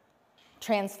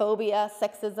 transphobia,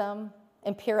 sexism,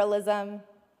 imperialism,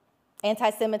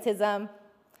 anti-Semitism,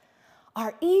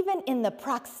 are even in the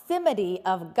proximity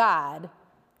of God,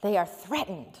 they are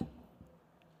threatened.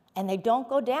 And they don't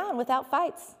go down without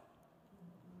fights.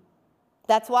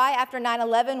 That's why after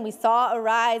 9/11, we saw a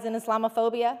rise in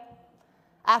Islamophobia.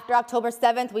 After October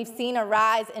 7th, we've seen a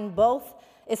rise in both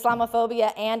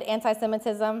Islamophobia and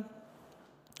anti-Semitism.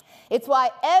 It's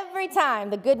why every time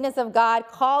the goodness of God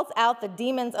calls out the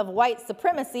demons of white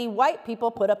supremacy, white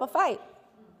people put up a fight.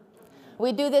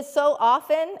 We do this so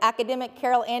often. Academic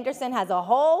Carol Anderson has a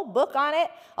whole book on it,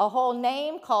 a whole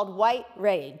name called White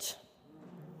Rage.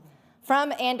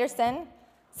 From Anderson,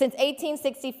 since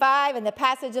 1865 and the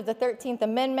passage of the 13th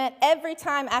Amendment, every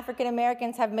time African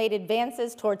Americans have made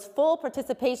advances towards full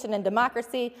participation in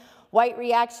democracy, white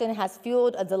reaction has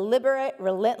fueled a deliberate,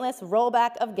 relentless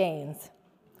rollback of gains.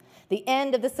 The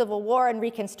end of the Civil War and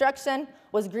Reconstruction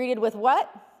was greeted with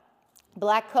what?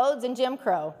 Black codes and Jim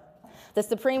Crow. The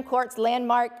Supreme Court's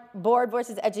landmark Board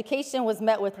versus Education was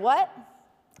met with what?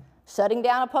 Shutting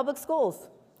down of public schools.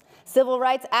 Civil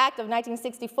Rights Act of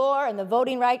 1964 and the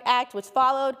Voting Rights Act, which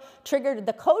followed, triggered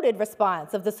the coded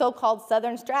response of the so-called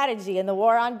Southern Strategy and the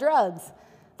war on drugs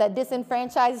that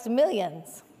disenfranchised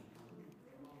millions.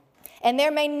 And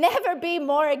there may never be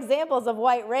more examples of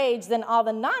white rage than all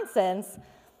the nonsense,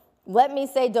 let me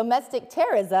say domestic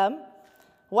terrorism,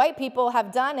 white people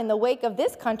have done in the wake of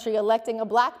this country electing a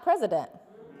black president.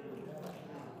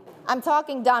 I'm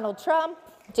talking Donald Trump,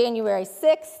 January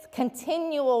 6th,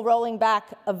 continual rolling back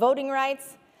of voting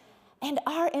rights, and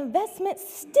our investment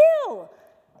still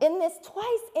in this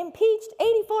twice impeached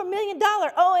 $84 million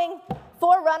owing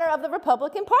forerunner of the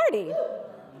Republican Party.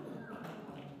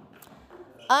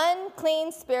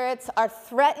 Unclean spirits are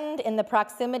threatened in the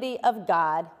proximity of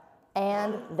God,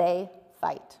 and they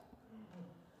fight.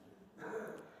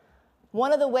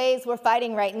 One of the ways we're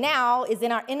fighting right now is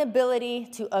in our inability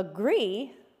to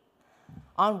agree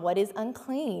on what is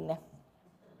unclean.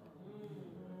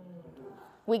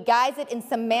 We guise it in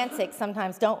semantics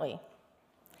sometimes, don't we?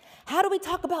 How do we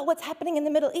talk about what's happening in the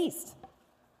Middle East?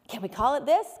 Can we call it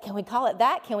this? Can we call it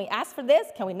that? Can we ask for this?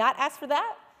 Can we not ask for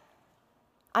that?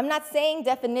 I'm not saying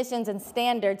definitions and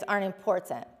standards aren't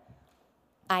important.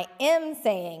 I am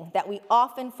saying that we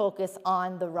often focus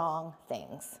on the wrong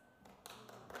things.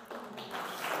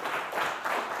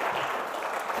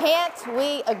 Can't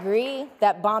we agree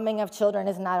that bombing of children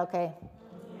is not okay?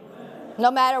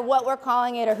 No matter what we're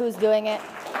calling it or who's doing it.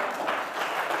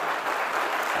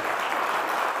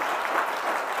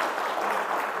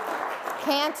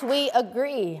 Can't we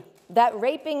agree that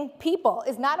raping people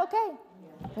is not okay?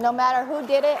 No matter who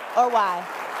did it or why.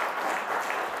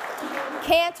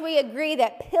 Can't we agree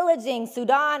that pillaging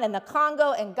Sudan and the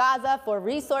Congo and Gaza for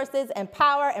resources and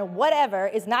power and whatever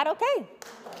is not okay?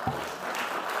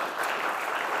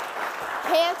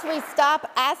 Can't we stop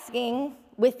asking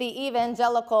with the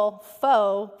evangelical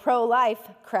faux pro-life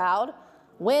crowd,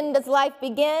 when does life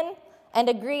begin? And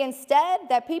agree instead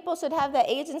that people should have the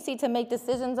agency to make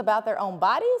decisions about their own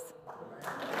bodies?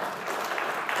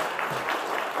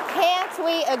 Can't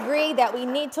we agree that we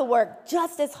need to work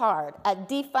just as hard at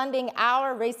defunding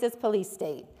our racist police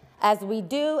state as we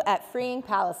do at freeing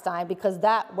Palestine, because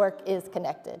that work is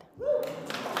connected?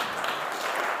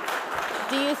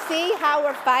 Do you see how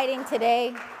we're fighting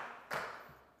today?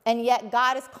 And yet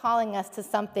God is calling us to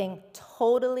something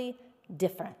totally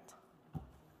different.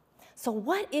 So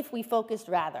what if we focused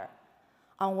rather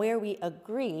on where we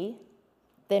agree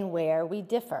than where we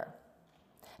differ?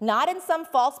 Not in some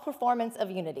false performance of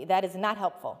unity, that is not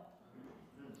helpful,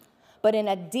 but in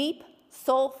a deep,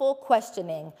 soulful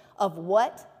questioning of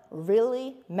what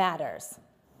really matters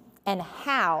and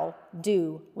how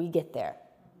do we get there.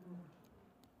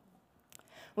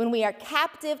 When we are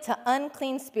captive to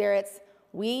unclean spirits,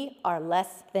 we are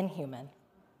less than human.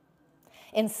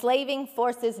 Enslaving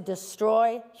forces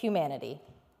destroy humanity.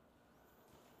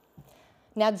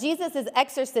 Now, Jesus'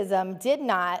 exorcism did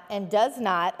not and does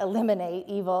not eliminate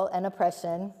evil and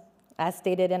oppression, as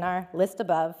stated in our list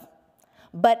above,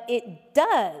 but it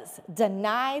does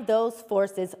deny those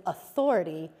forces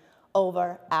authority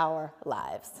over our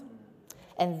lives.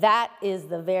 And that is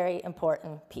the very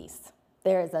important piece.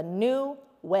 There is a new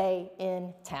way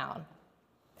in town.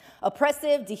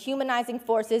 Oppressive, dehumanizing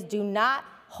forces do not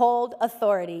hold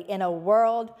authority in a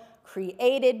world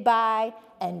created by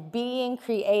and being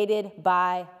created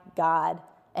by God,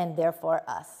 and therefore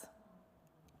us.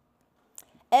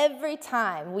 Every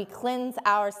time we cleanse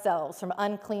ourselves from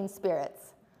unclean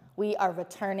spirits, we are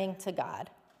returning to God.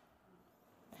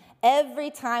 Every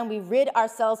time we rid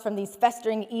ourselves from these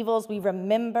festering evils, we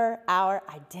remember our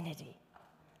identity.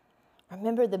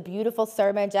 Remember the beautiful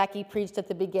sermon Jackie preached at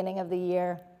the beginning of the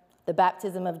year, the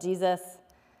baptism of Jesus,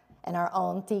 and our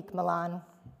own Tik Milan.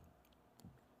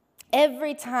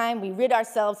 Every time we rid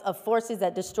ourselves of forces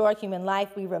that destroy human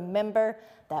life, we remember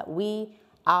that we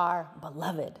are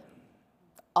beloved.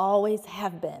 Always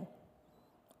have been.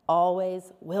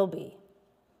 Always will be.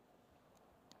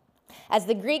 As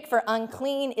the Greek for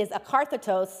unclean is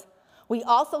akarthatos, we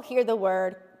also hear the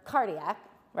word cardiac,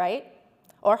 right?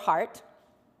 Or heart.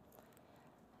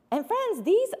 And friends,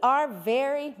 these are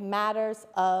very matters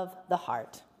of the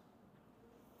heart.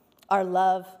 Our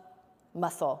love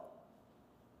muscle.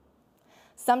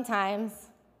 Sometimes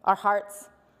our hearts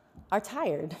are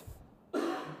tired.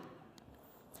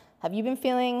 Have you been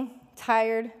feeling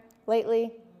tired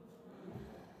lately?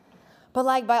 But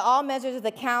like by all measures of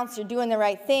the counts, you're doing the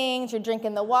right things, you're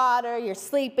drinking the water, you're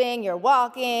sleeping, you're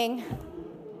walking,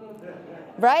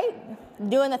 right?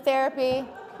 Doing the therapy,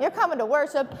 you're coming to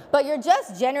worship, but you're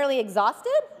just generally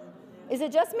exhausted? Is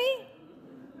it just me?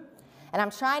 And I'm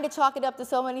trying to chalk it up to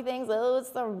so many things. Oh,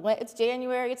 it's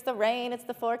January, it's the rain, it's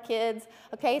the 4 kids.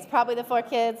 Okay, it's probably the 4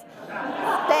 kids.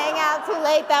 Staying out too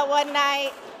late that one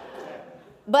night.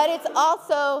 But it's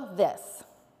also this.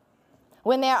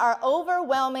 When there are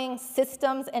overwhelming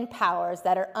systems and powers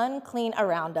that are unclean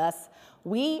around us,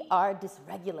 we are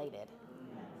dysregulated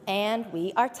and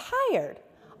we are tired.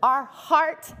 Our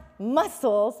heart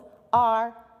muscles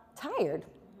are tired.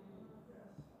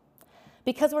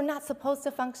 Because we're not supposed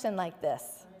to function like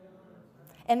this.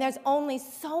 And there's only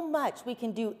so much we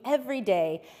can do every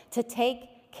day to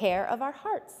take care of our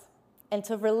hearts and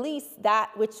to release that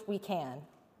which we can.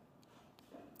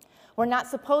 We're not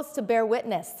supposed to bear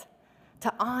witness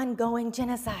to ongoing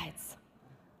genocides.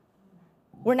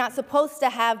 We're not supposed to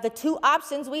have the 2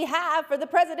 options we have for the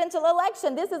presidential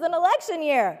election. This is an election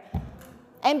year.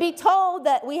 And be told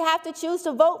that we have to choose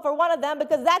to vote for one of them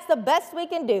because that's the best we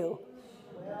can do.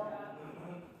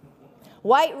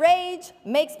 White rage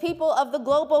makes people of the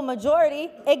global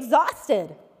majority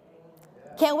exhausted.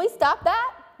 Can we stop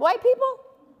that, white people?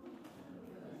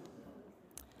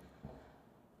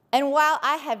 And while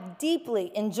I have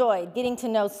deeply enjoyed getting to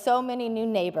know so many new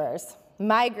neighbors,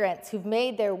 migrants who've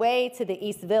made their way to the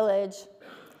East Village,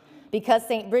 because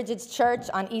St. Bridget's Church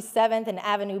on East 7th and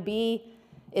Avenue B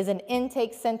is an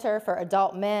intake center for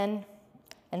adult men,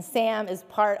 And Sam is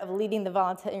part of leading the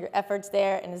volunteer efforts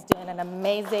there and is doing an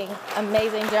amazing,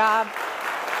 amazing job.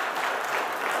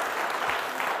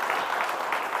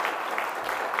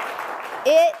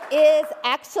 It is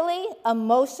actually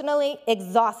emotionally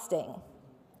exhausting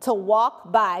to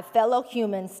walk by fellow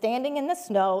humans standing in the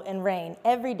snow and rain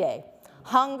every day,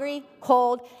 hungry,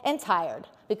 cold, and tired,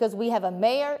 because we have a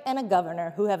mayor and a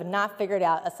governor who have not figured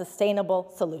out a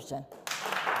sustainable solution.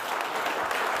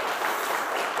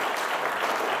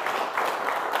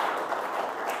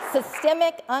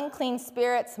 Systemic unclean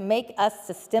spirits make us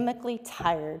systemically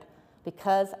tired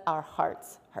because our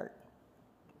hearts hurt.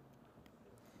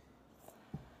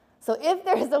 So if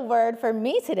there's a word for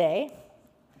me today,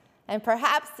 and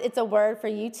perhaps it's a word for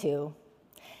you too,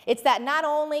 it's that not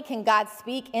only can God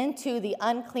speak into the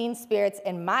unclean spirits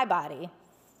in my body,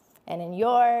 and in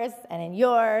yours, and in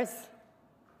yours,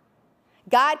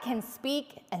 God can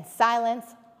speak and silence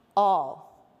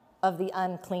all of the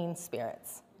unclean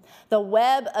spirits. The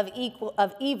web of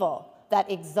evil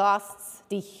that exhausts,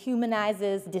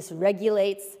 dehumanizes,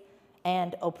 dysregulates,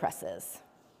 and oppresses.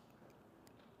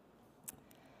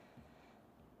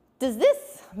 Does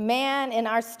this man in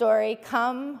our story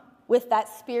come with that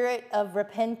spirit of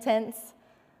repentance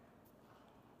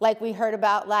like we heard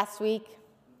about last week?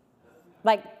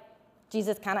 Like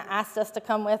Jesus kind of asked us to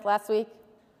come with last week?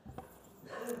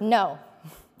 No.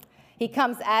 He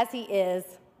comes as he is,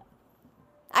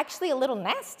 actually a little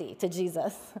nasty to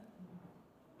Jesus.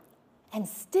 And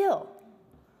still,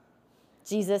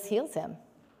 Jesus heals him.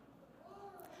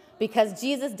 Because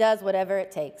Jesus does whatever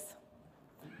it takes.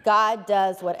 God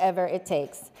does whatever it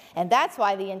takes. And that's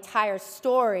why the entire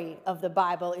story of the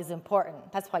Bible is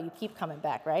important. That's why you keep coming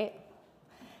back, right?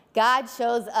 God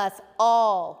shows us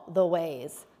all the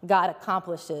ways God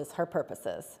accomplishes her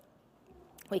purposes.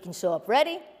 We can show up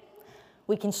ready.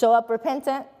 We can show up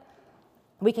repentant.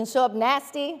 We can show up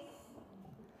nasty.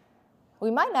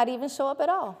 We might not even show up at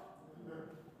all.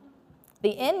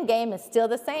 The end game is still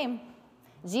the same.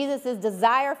 Jesus'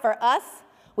 desire for us,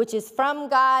 which is from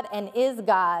God and is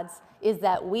God's, is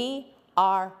that we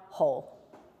are whole.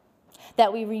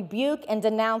 That we rebuke and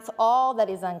denounce all that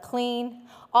is unclean,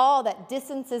 all that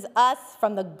distances us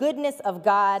from the goodness of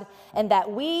God, and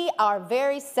that we, our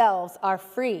very selves, are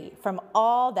free from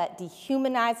all that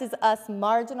dehumanizes us,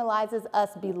 marginalizes us,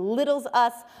 belittles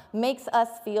us, makes us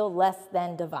feel less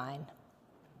than divine.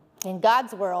 In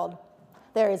God's world,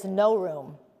 there is no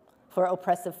room for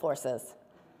oppressive forces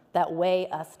that weigh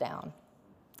us down.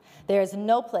 There is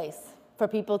no place for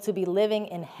people to be living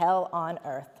in hell on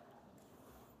earth.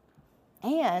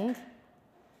 And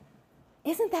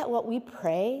isn't that what we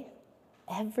pray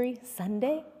every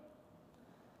Sunday?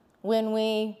 When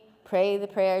we pray the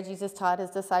prayer Jesus taught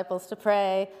his disciples to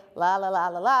pray, la, la, la,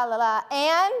 la, la, la, la,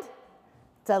 and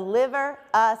deliver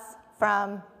us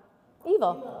from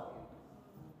evil.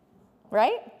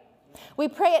 Right? We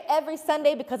pray it every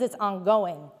Sunday because it's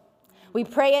ongoing. We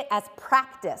pray it as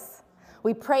practice.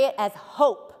 We pray it as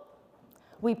hope.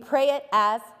 We pray it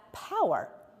as power.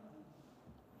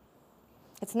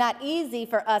 It's not easy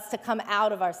for us to come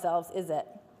out of ourselves, is it?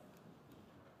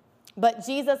 But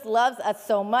Jesus loves us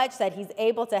so much that he's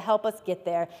able to help us get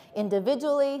there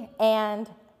individually and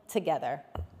together.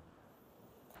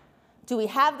 Do we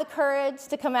have the courage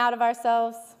to come out of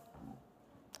ourselves?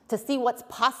 To see what's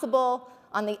possible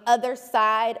on the other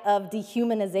side of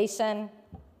dehumanization?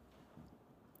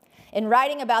 In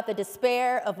writing about the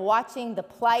despair of watching the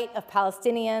plight of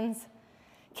Palestinians,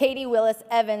 Katie Willis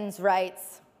Evans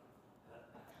writes,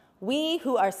 "We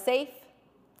who are safe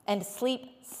and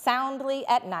sleep soundly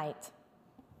at night,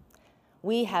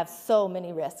 we have so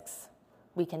many risks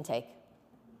we can take.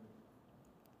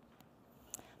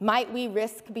 Might we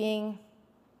risk being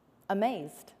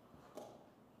amazed?"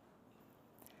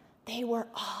 They were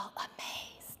all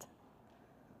amazed,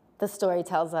 the story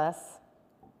tells us.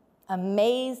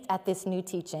 Amazed at this new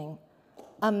teaching,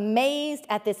 amazed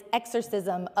at this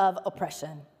exorcism of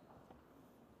oppression.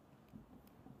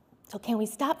 So can we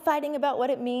stop fighting about what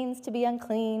it means to be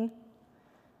unclean?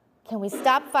 Can we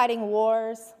stop fighting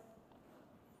wars?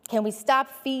 Can we stop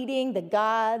feeding the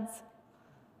gods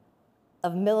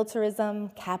of militarism,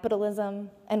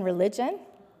 capitalism, and religion?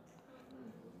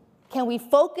 Can we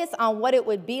focus on what it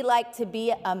would be like to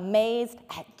be amazed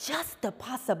at just the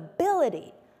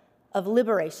possibility of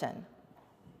liberation?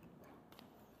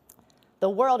 The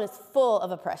world is full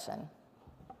of oppression,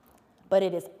 but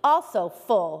it is also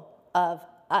full of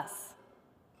us.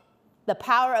 The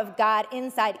power of God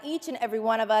inside each and every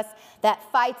one of us that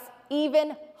fights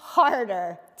even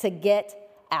harder to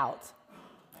get out.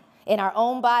 In our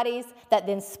own bodies, that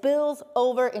then spills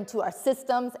over into our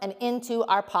systems and into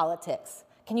our politics.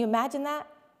 Can you imagine that?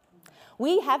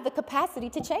 we have the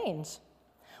capacity to change.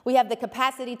 We have the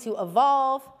capacity to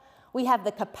evolve. We have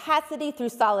the capacity through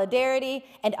solidarity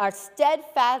and our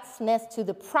steadfastness to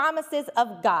the promises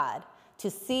of God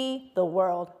to see the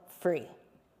world free.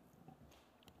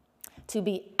 To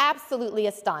be absolutely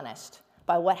astonished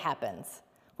by what happens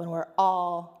when we're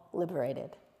all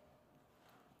liberated.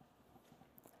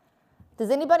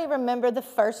 Does anybody remember the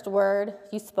first word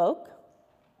you spoke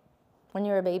when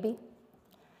you were a baby?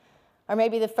 Or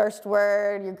maybe the first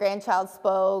word your grandchild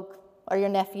spoke or your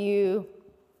nephew?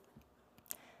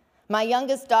 My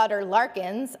youngest daughter,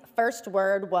 Larkin's first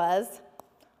word was,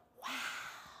 wow.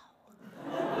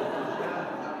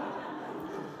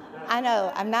 I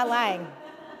know, I'm not lying.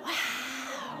 Wow.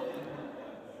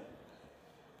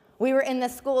 We were in the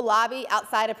school lobby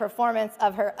outside a performance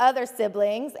of her other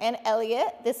siblings and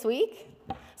Elliot this week,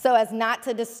 so as not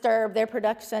to disturb their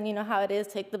production. You know how it is,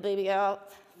 take the baby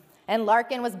out. And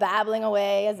Larkin was babbling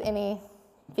away as any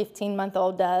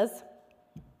 15-month-old does.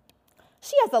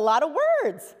 She has a lot of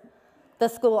words, the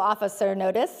school officer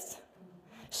noticed.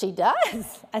 She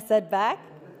does, I said back.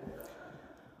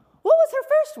 What was her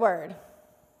first word?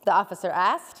 The officer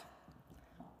asked.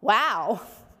 Wow,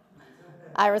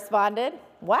 I responded.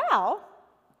 Wow,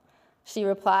 she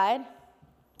replied.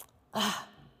 Ah,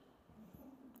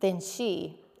 then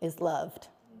she is loved.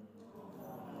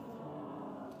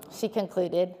 She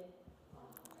concluded.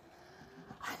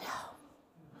 I know.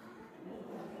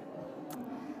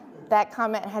 That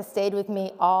comment has stayed with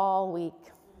me all week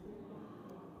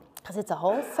because it's a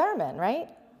whole sermon, right?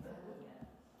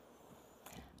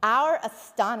 Our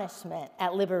astonishment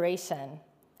at liberation,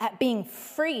 at being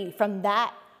free from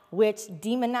that which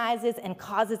demonizes and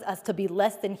causes us to be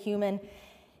less than human,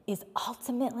 is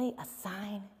ultimately a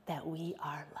sign that we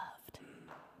are loved.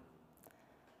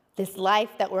 This life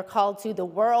that we're called to, the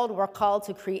world we're called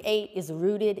to create, is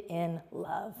rooted in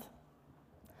love.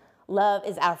 Love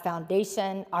is our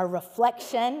foundation, our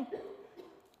reflection,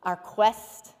 our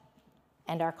quest,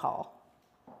 and our call.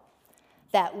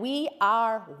 That we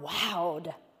are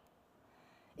wowed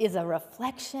is a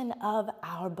reflection of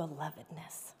our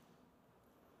belovedness.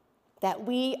 That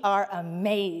we are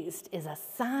amazed is a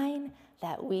sign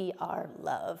that we are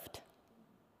loved.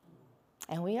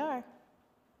 And we are.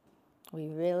 We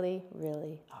really,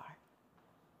 really are.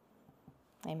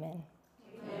 Amen.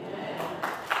 Amen.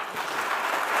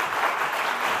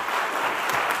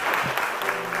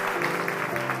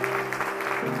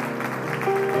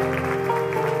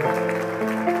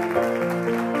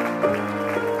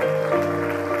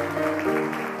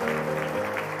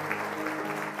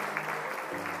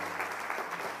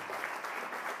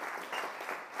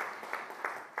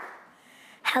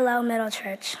 Hello, Middle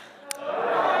Church.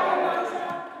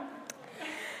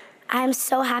 I'm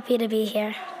so happy to be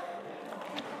here.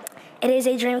 It is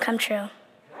a dream come true.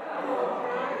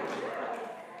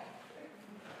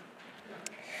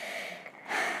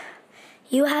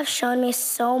 You have shown me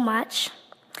so much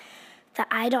that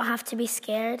I don't have to be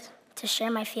scared to share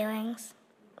my feelings,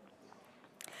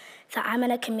 that I'm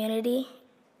in a community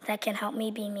that can help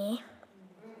me be me.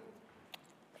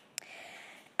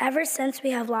 Ever since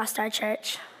we have lost our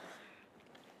church,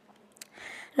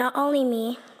 not only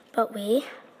me, but we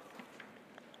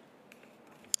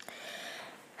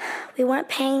weren't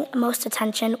paying most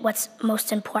attention what's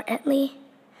most importantly,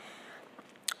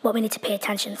 what we need to pay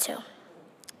attention to.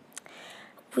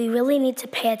 We really need to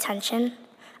pay attention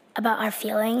about our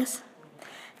feelings,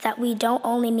 that we don't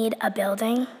only need a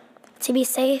building to be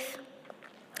safe,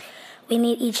 we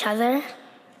need each other.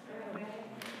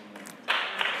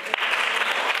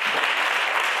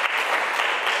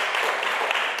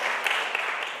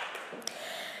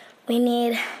 We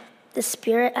need the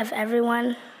spirit of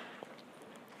everyone,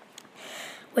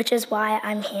 which is why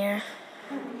I'm here.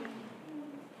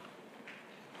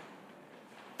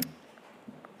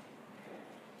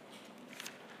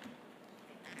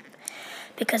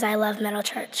 Because I love Middle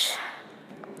Church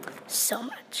so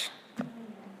much.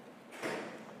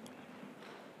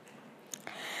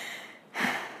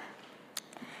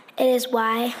 It is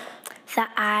why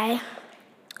that I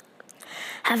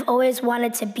have always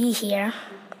wanted to be here,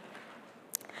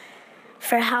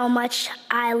 for how much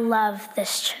I love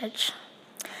this church,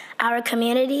 our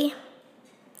community,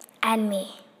 and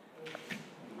me.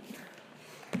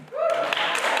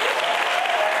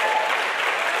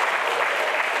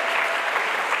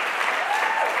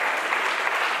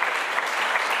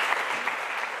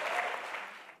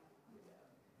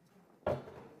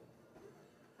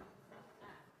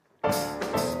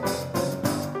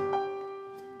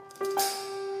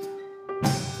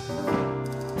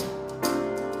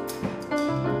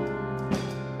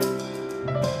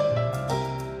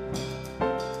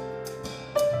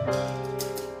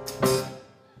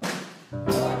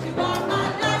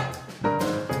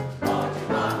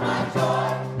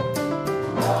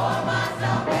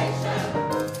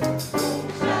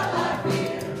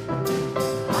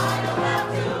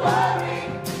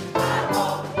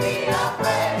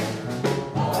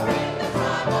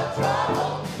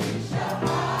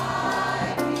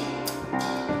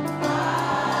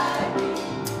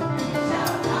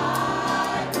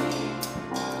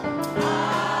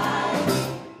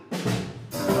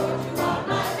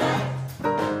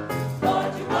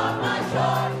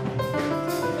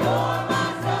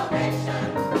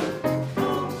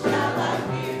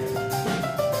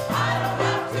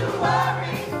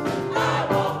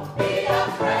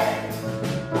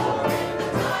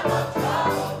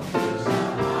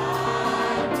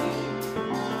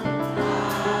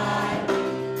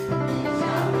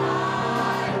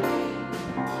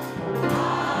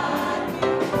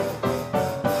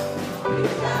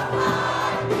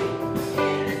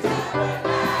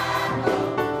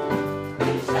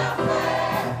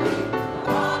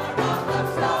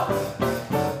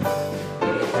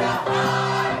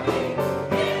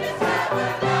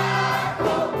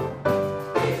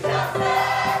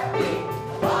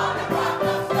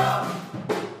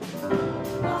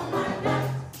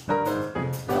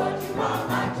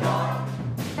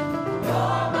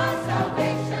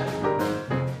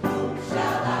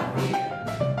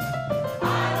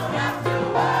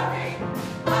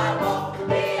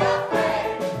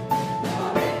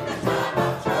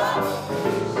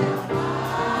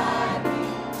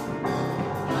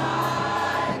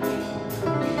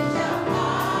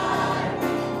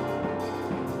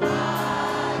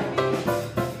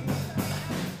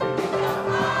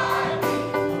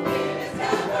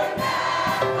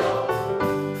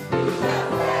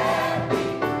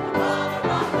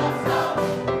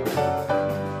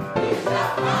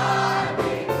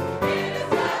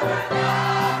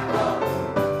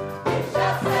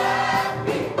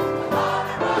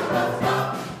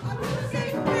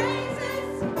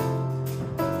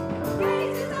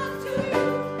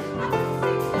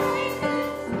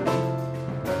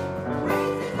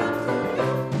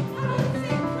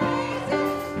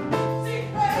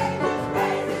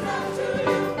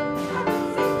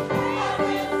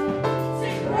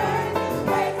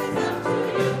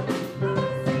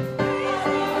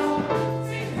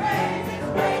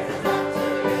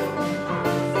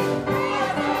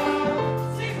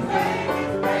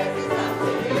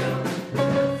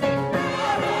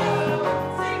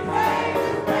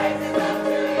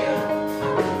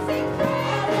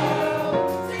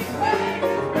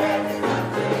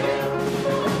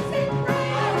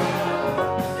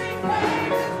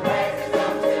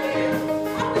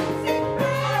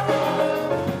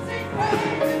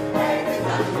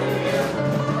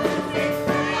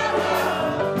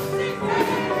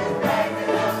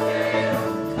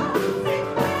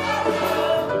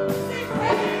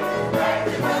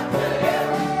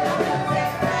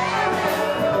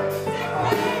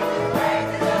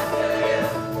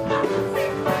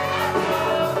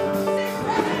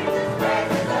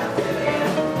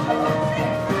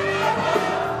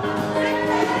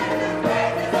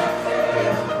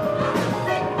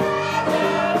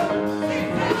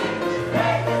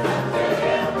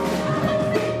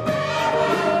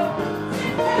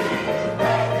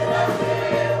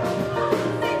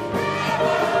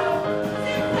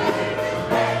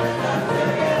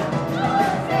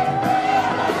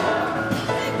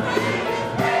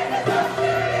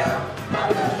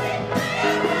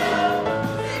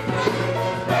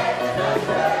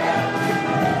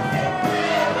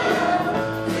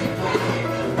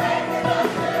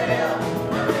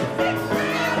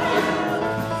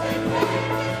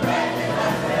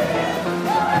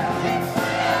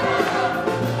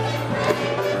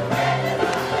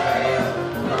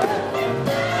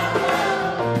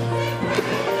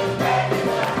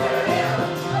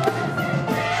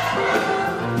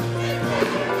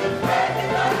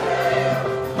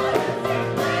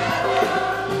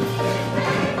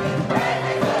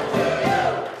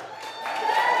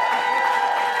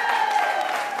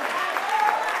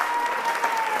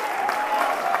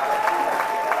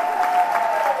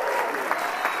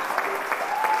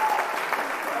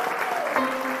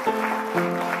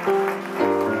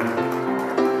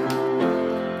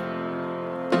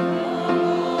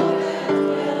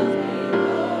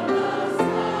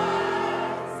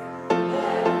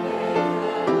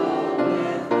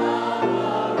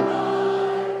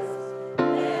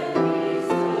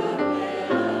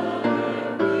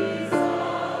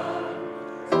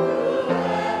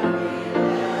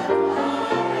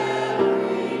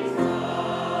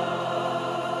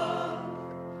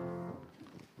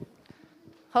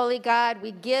 Holy God,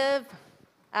 we give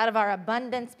out of our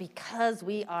abundance because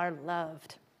we are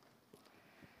loved.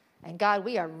 And God,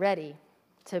 we are ready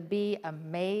to be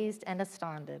amazed and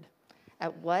astounded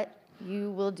at what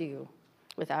you will do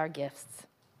with our gifts.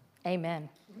 Amen.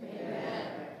 Amen.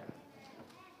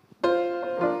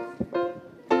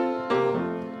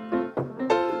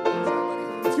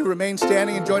 If you remain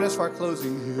standing and join us for our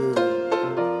closing hymn.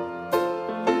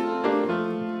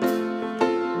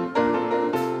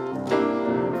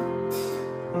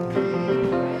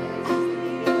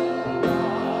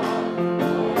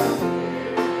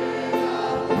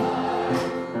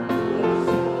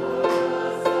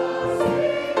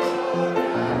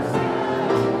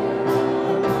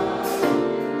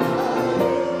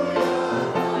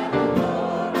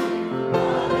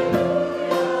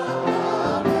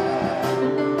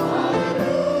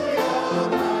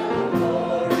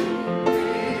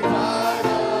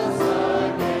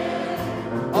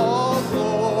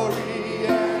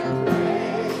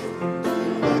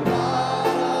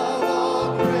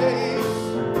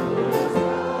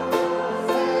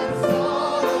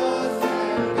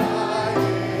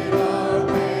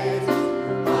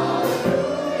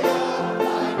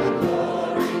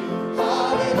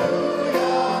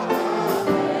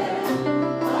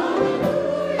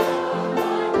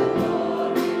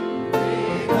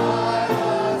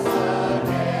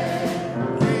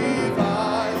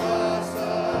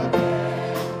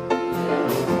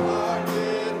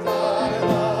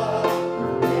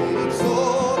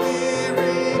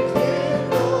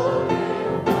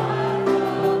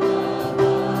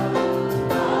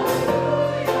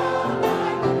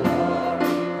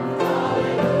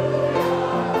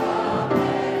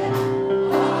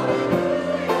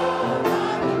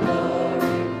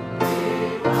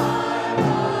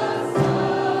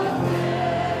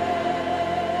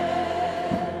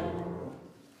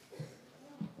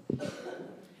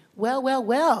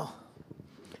 Well,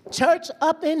 church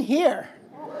up in here.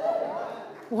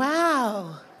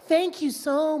 Wow, thank you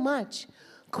so much.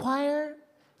 Choir,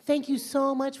 thank you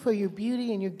so much for your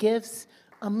beauty and your gifts.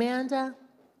 Amanda,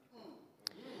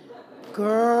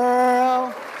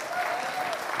 girl.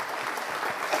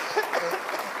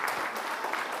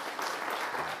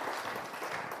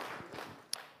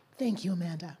 Thank you,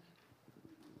 Amanda.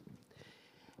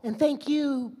 And thank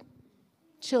you,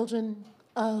 children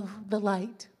of the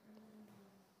light.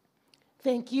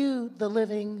 Thank you, the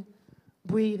living,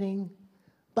 breathing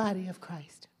body of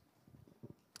Christ.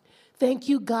 Thank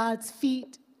you, God's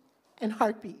feet and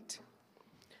heartbeat,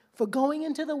 for going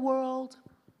into the world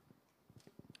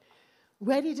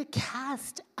ready to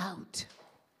cast out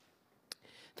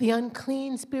the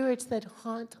unclean spirits that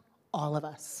haunt all of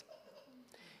us,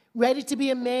 ready to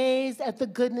be amazed at the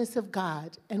goodness of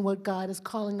God and what God is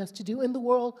calling us to do in the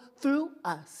world through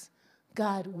us.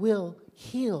 God will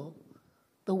heal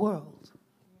the world.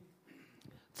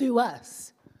 Through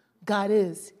us, God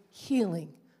is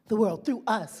healing the world. Through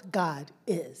us, God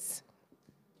is.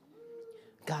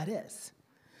 God is.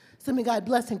 So may God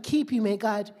bless and keep you. May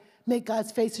God make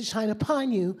God's face to shine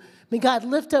upon you. May God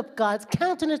lift up God's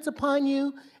countenance upon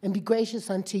you and be gracious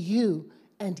unto you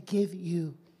and give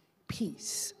you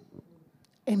peace.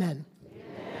 Amen.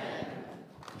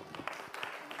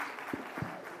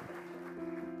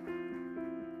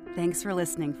 Thanks for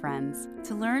listening, friends.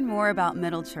 To learn more about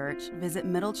Middle Church, visit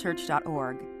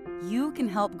middlechurch.org. You can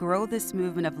help grow this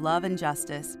movement of love and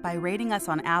justice by rating us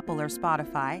on Apple or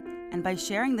Spotify and by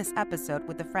sharing this episode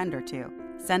with a friend or two.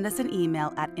 Send us an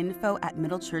email at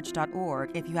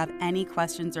info@middlechurch.org if you have any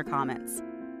questions or comments.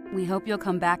 We hope you'll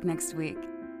come back next week.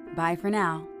 Bye for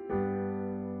now.